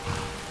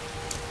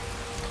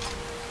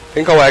 I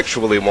think I'll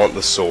actually want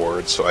the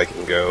sword so I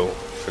can go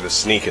for the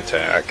sneak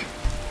attack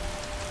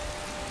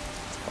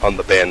on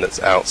the bandits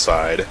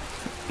outside.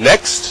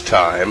 Next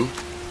time,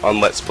 on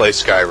Let's Play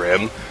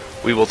Skyrim,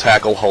 we will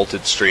tackle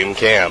Halted Stream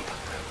Camp.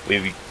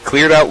 We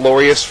cleared out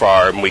Loreius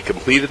Farm, we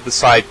completed the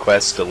side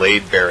quest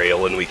Delayed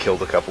Burial, and we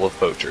killed a couple of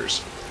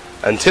poachers.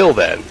 Until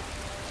then,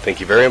 thank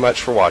you very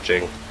much for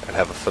watching, and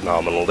have a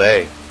phenomenal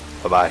day.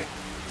 Bye-bye.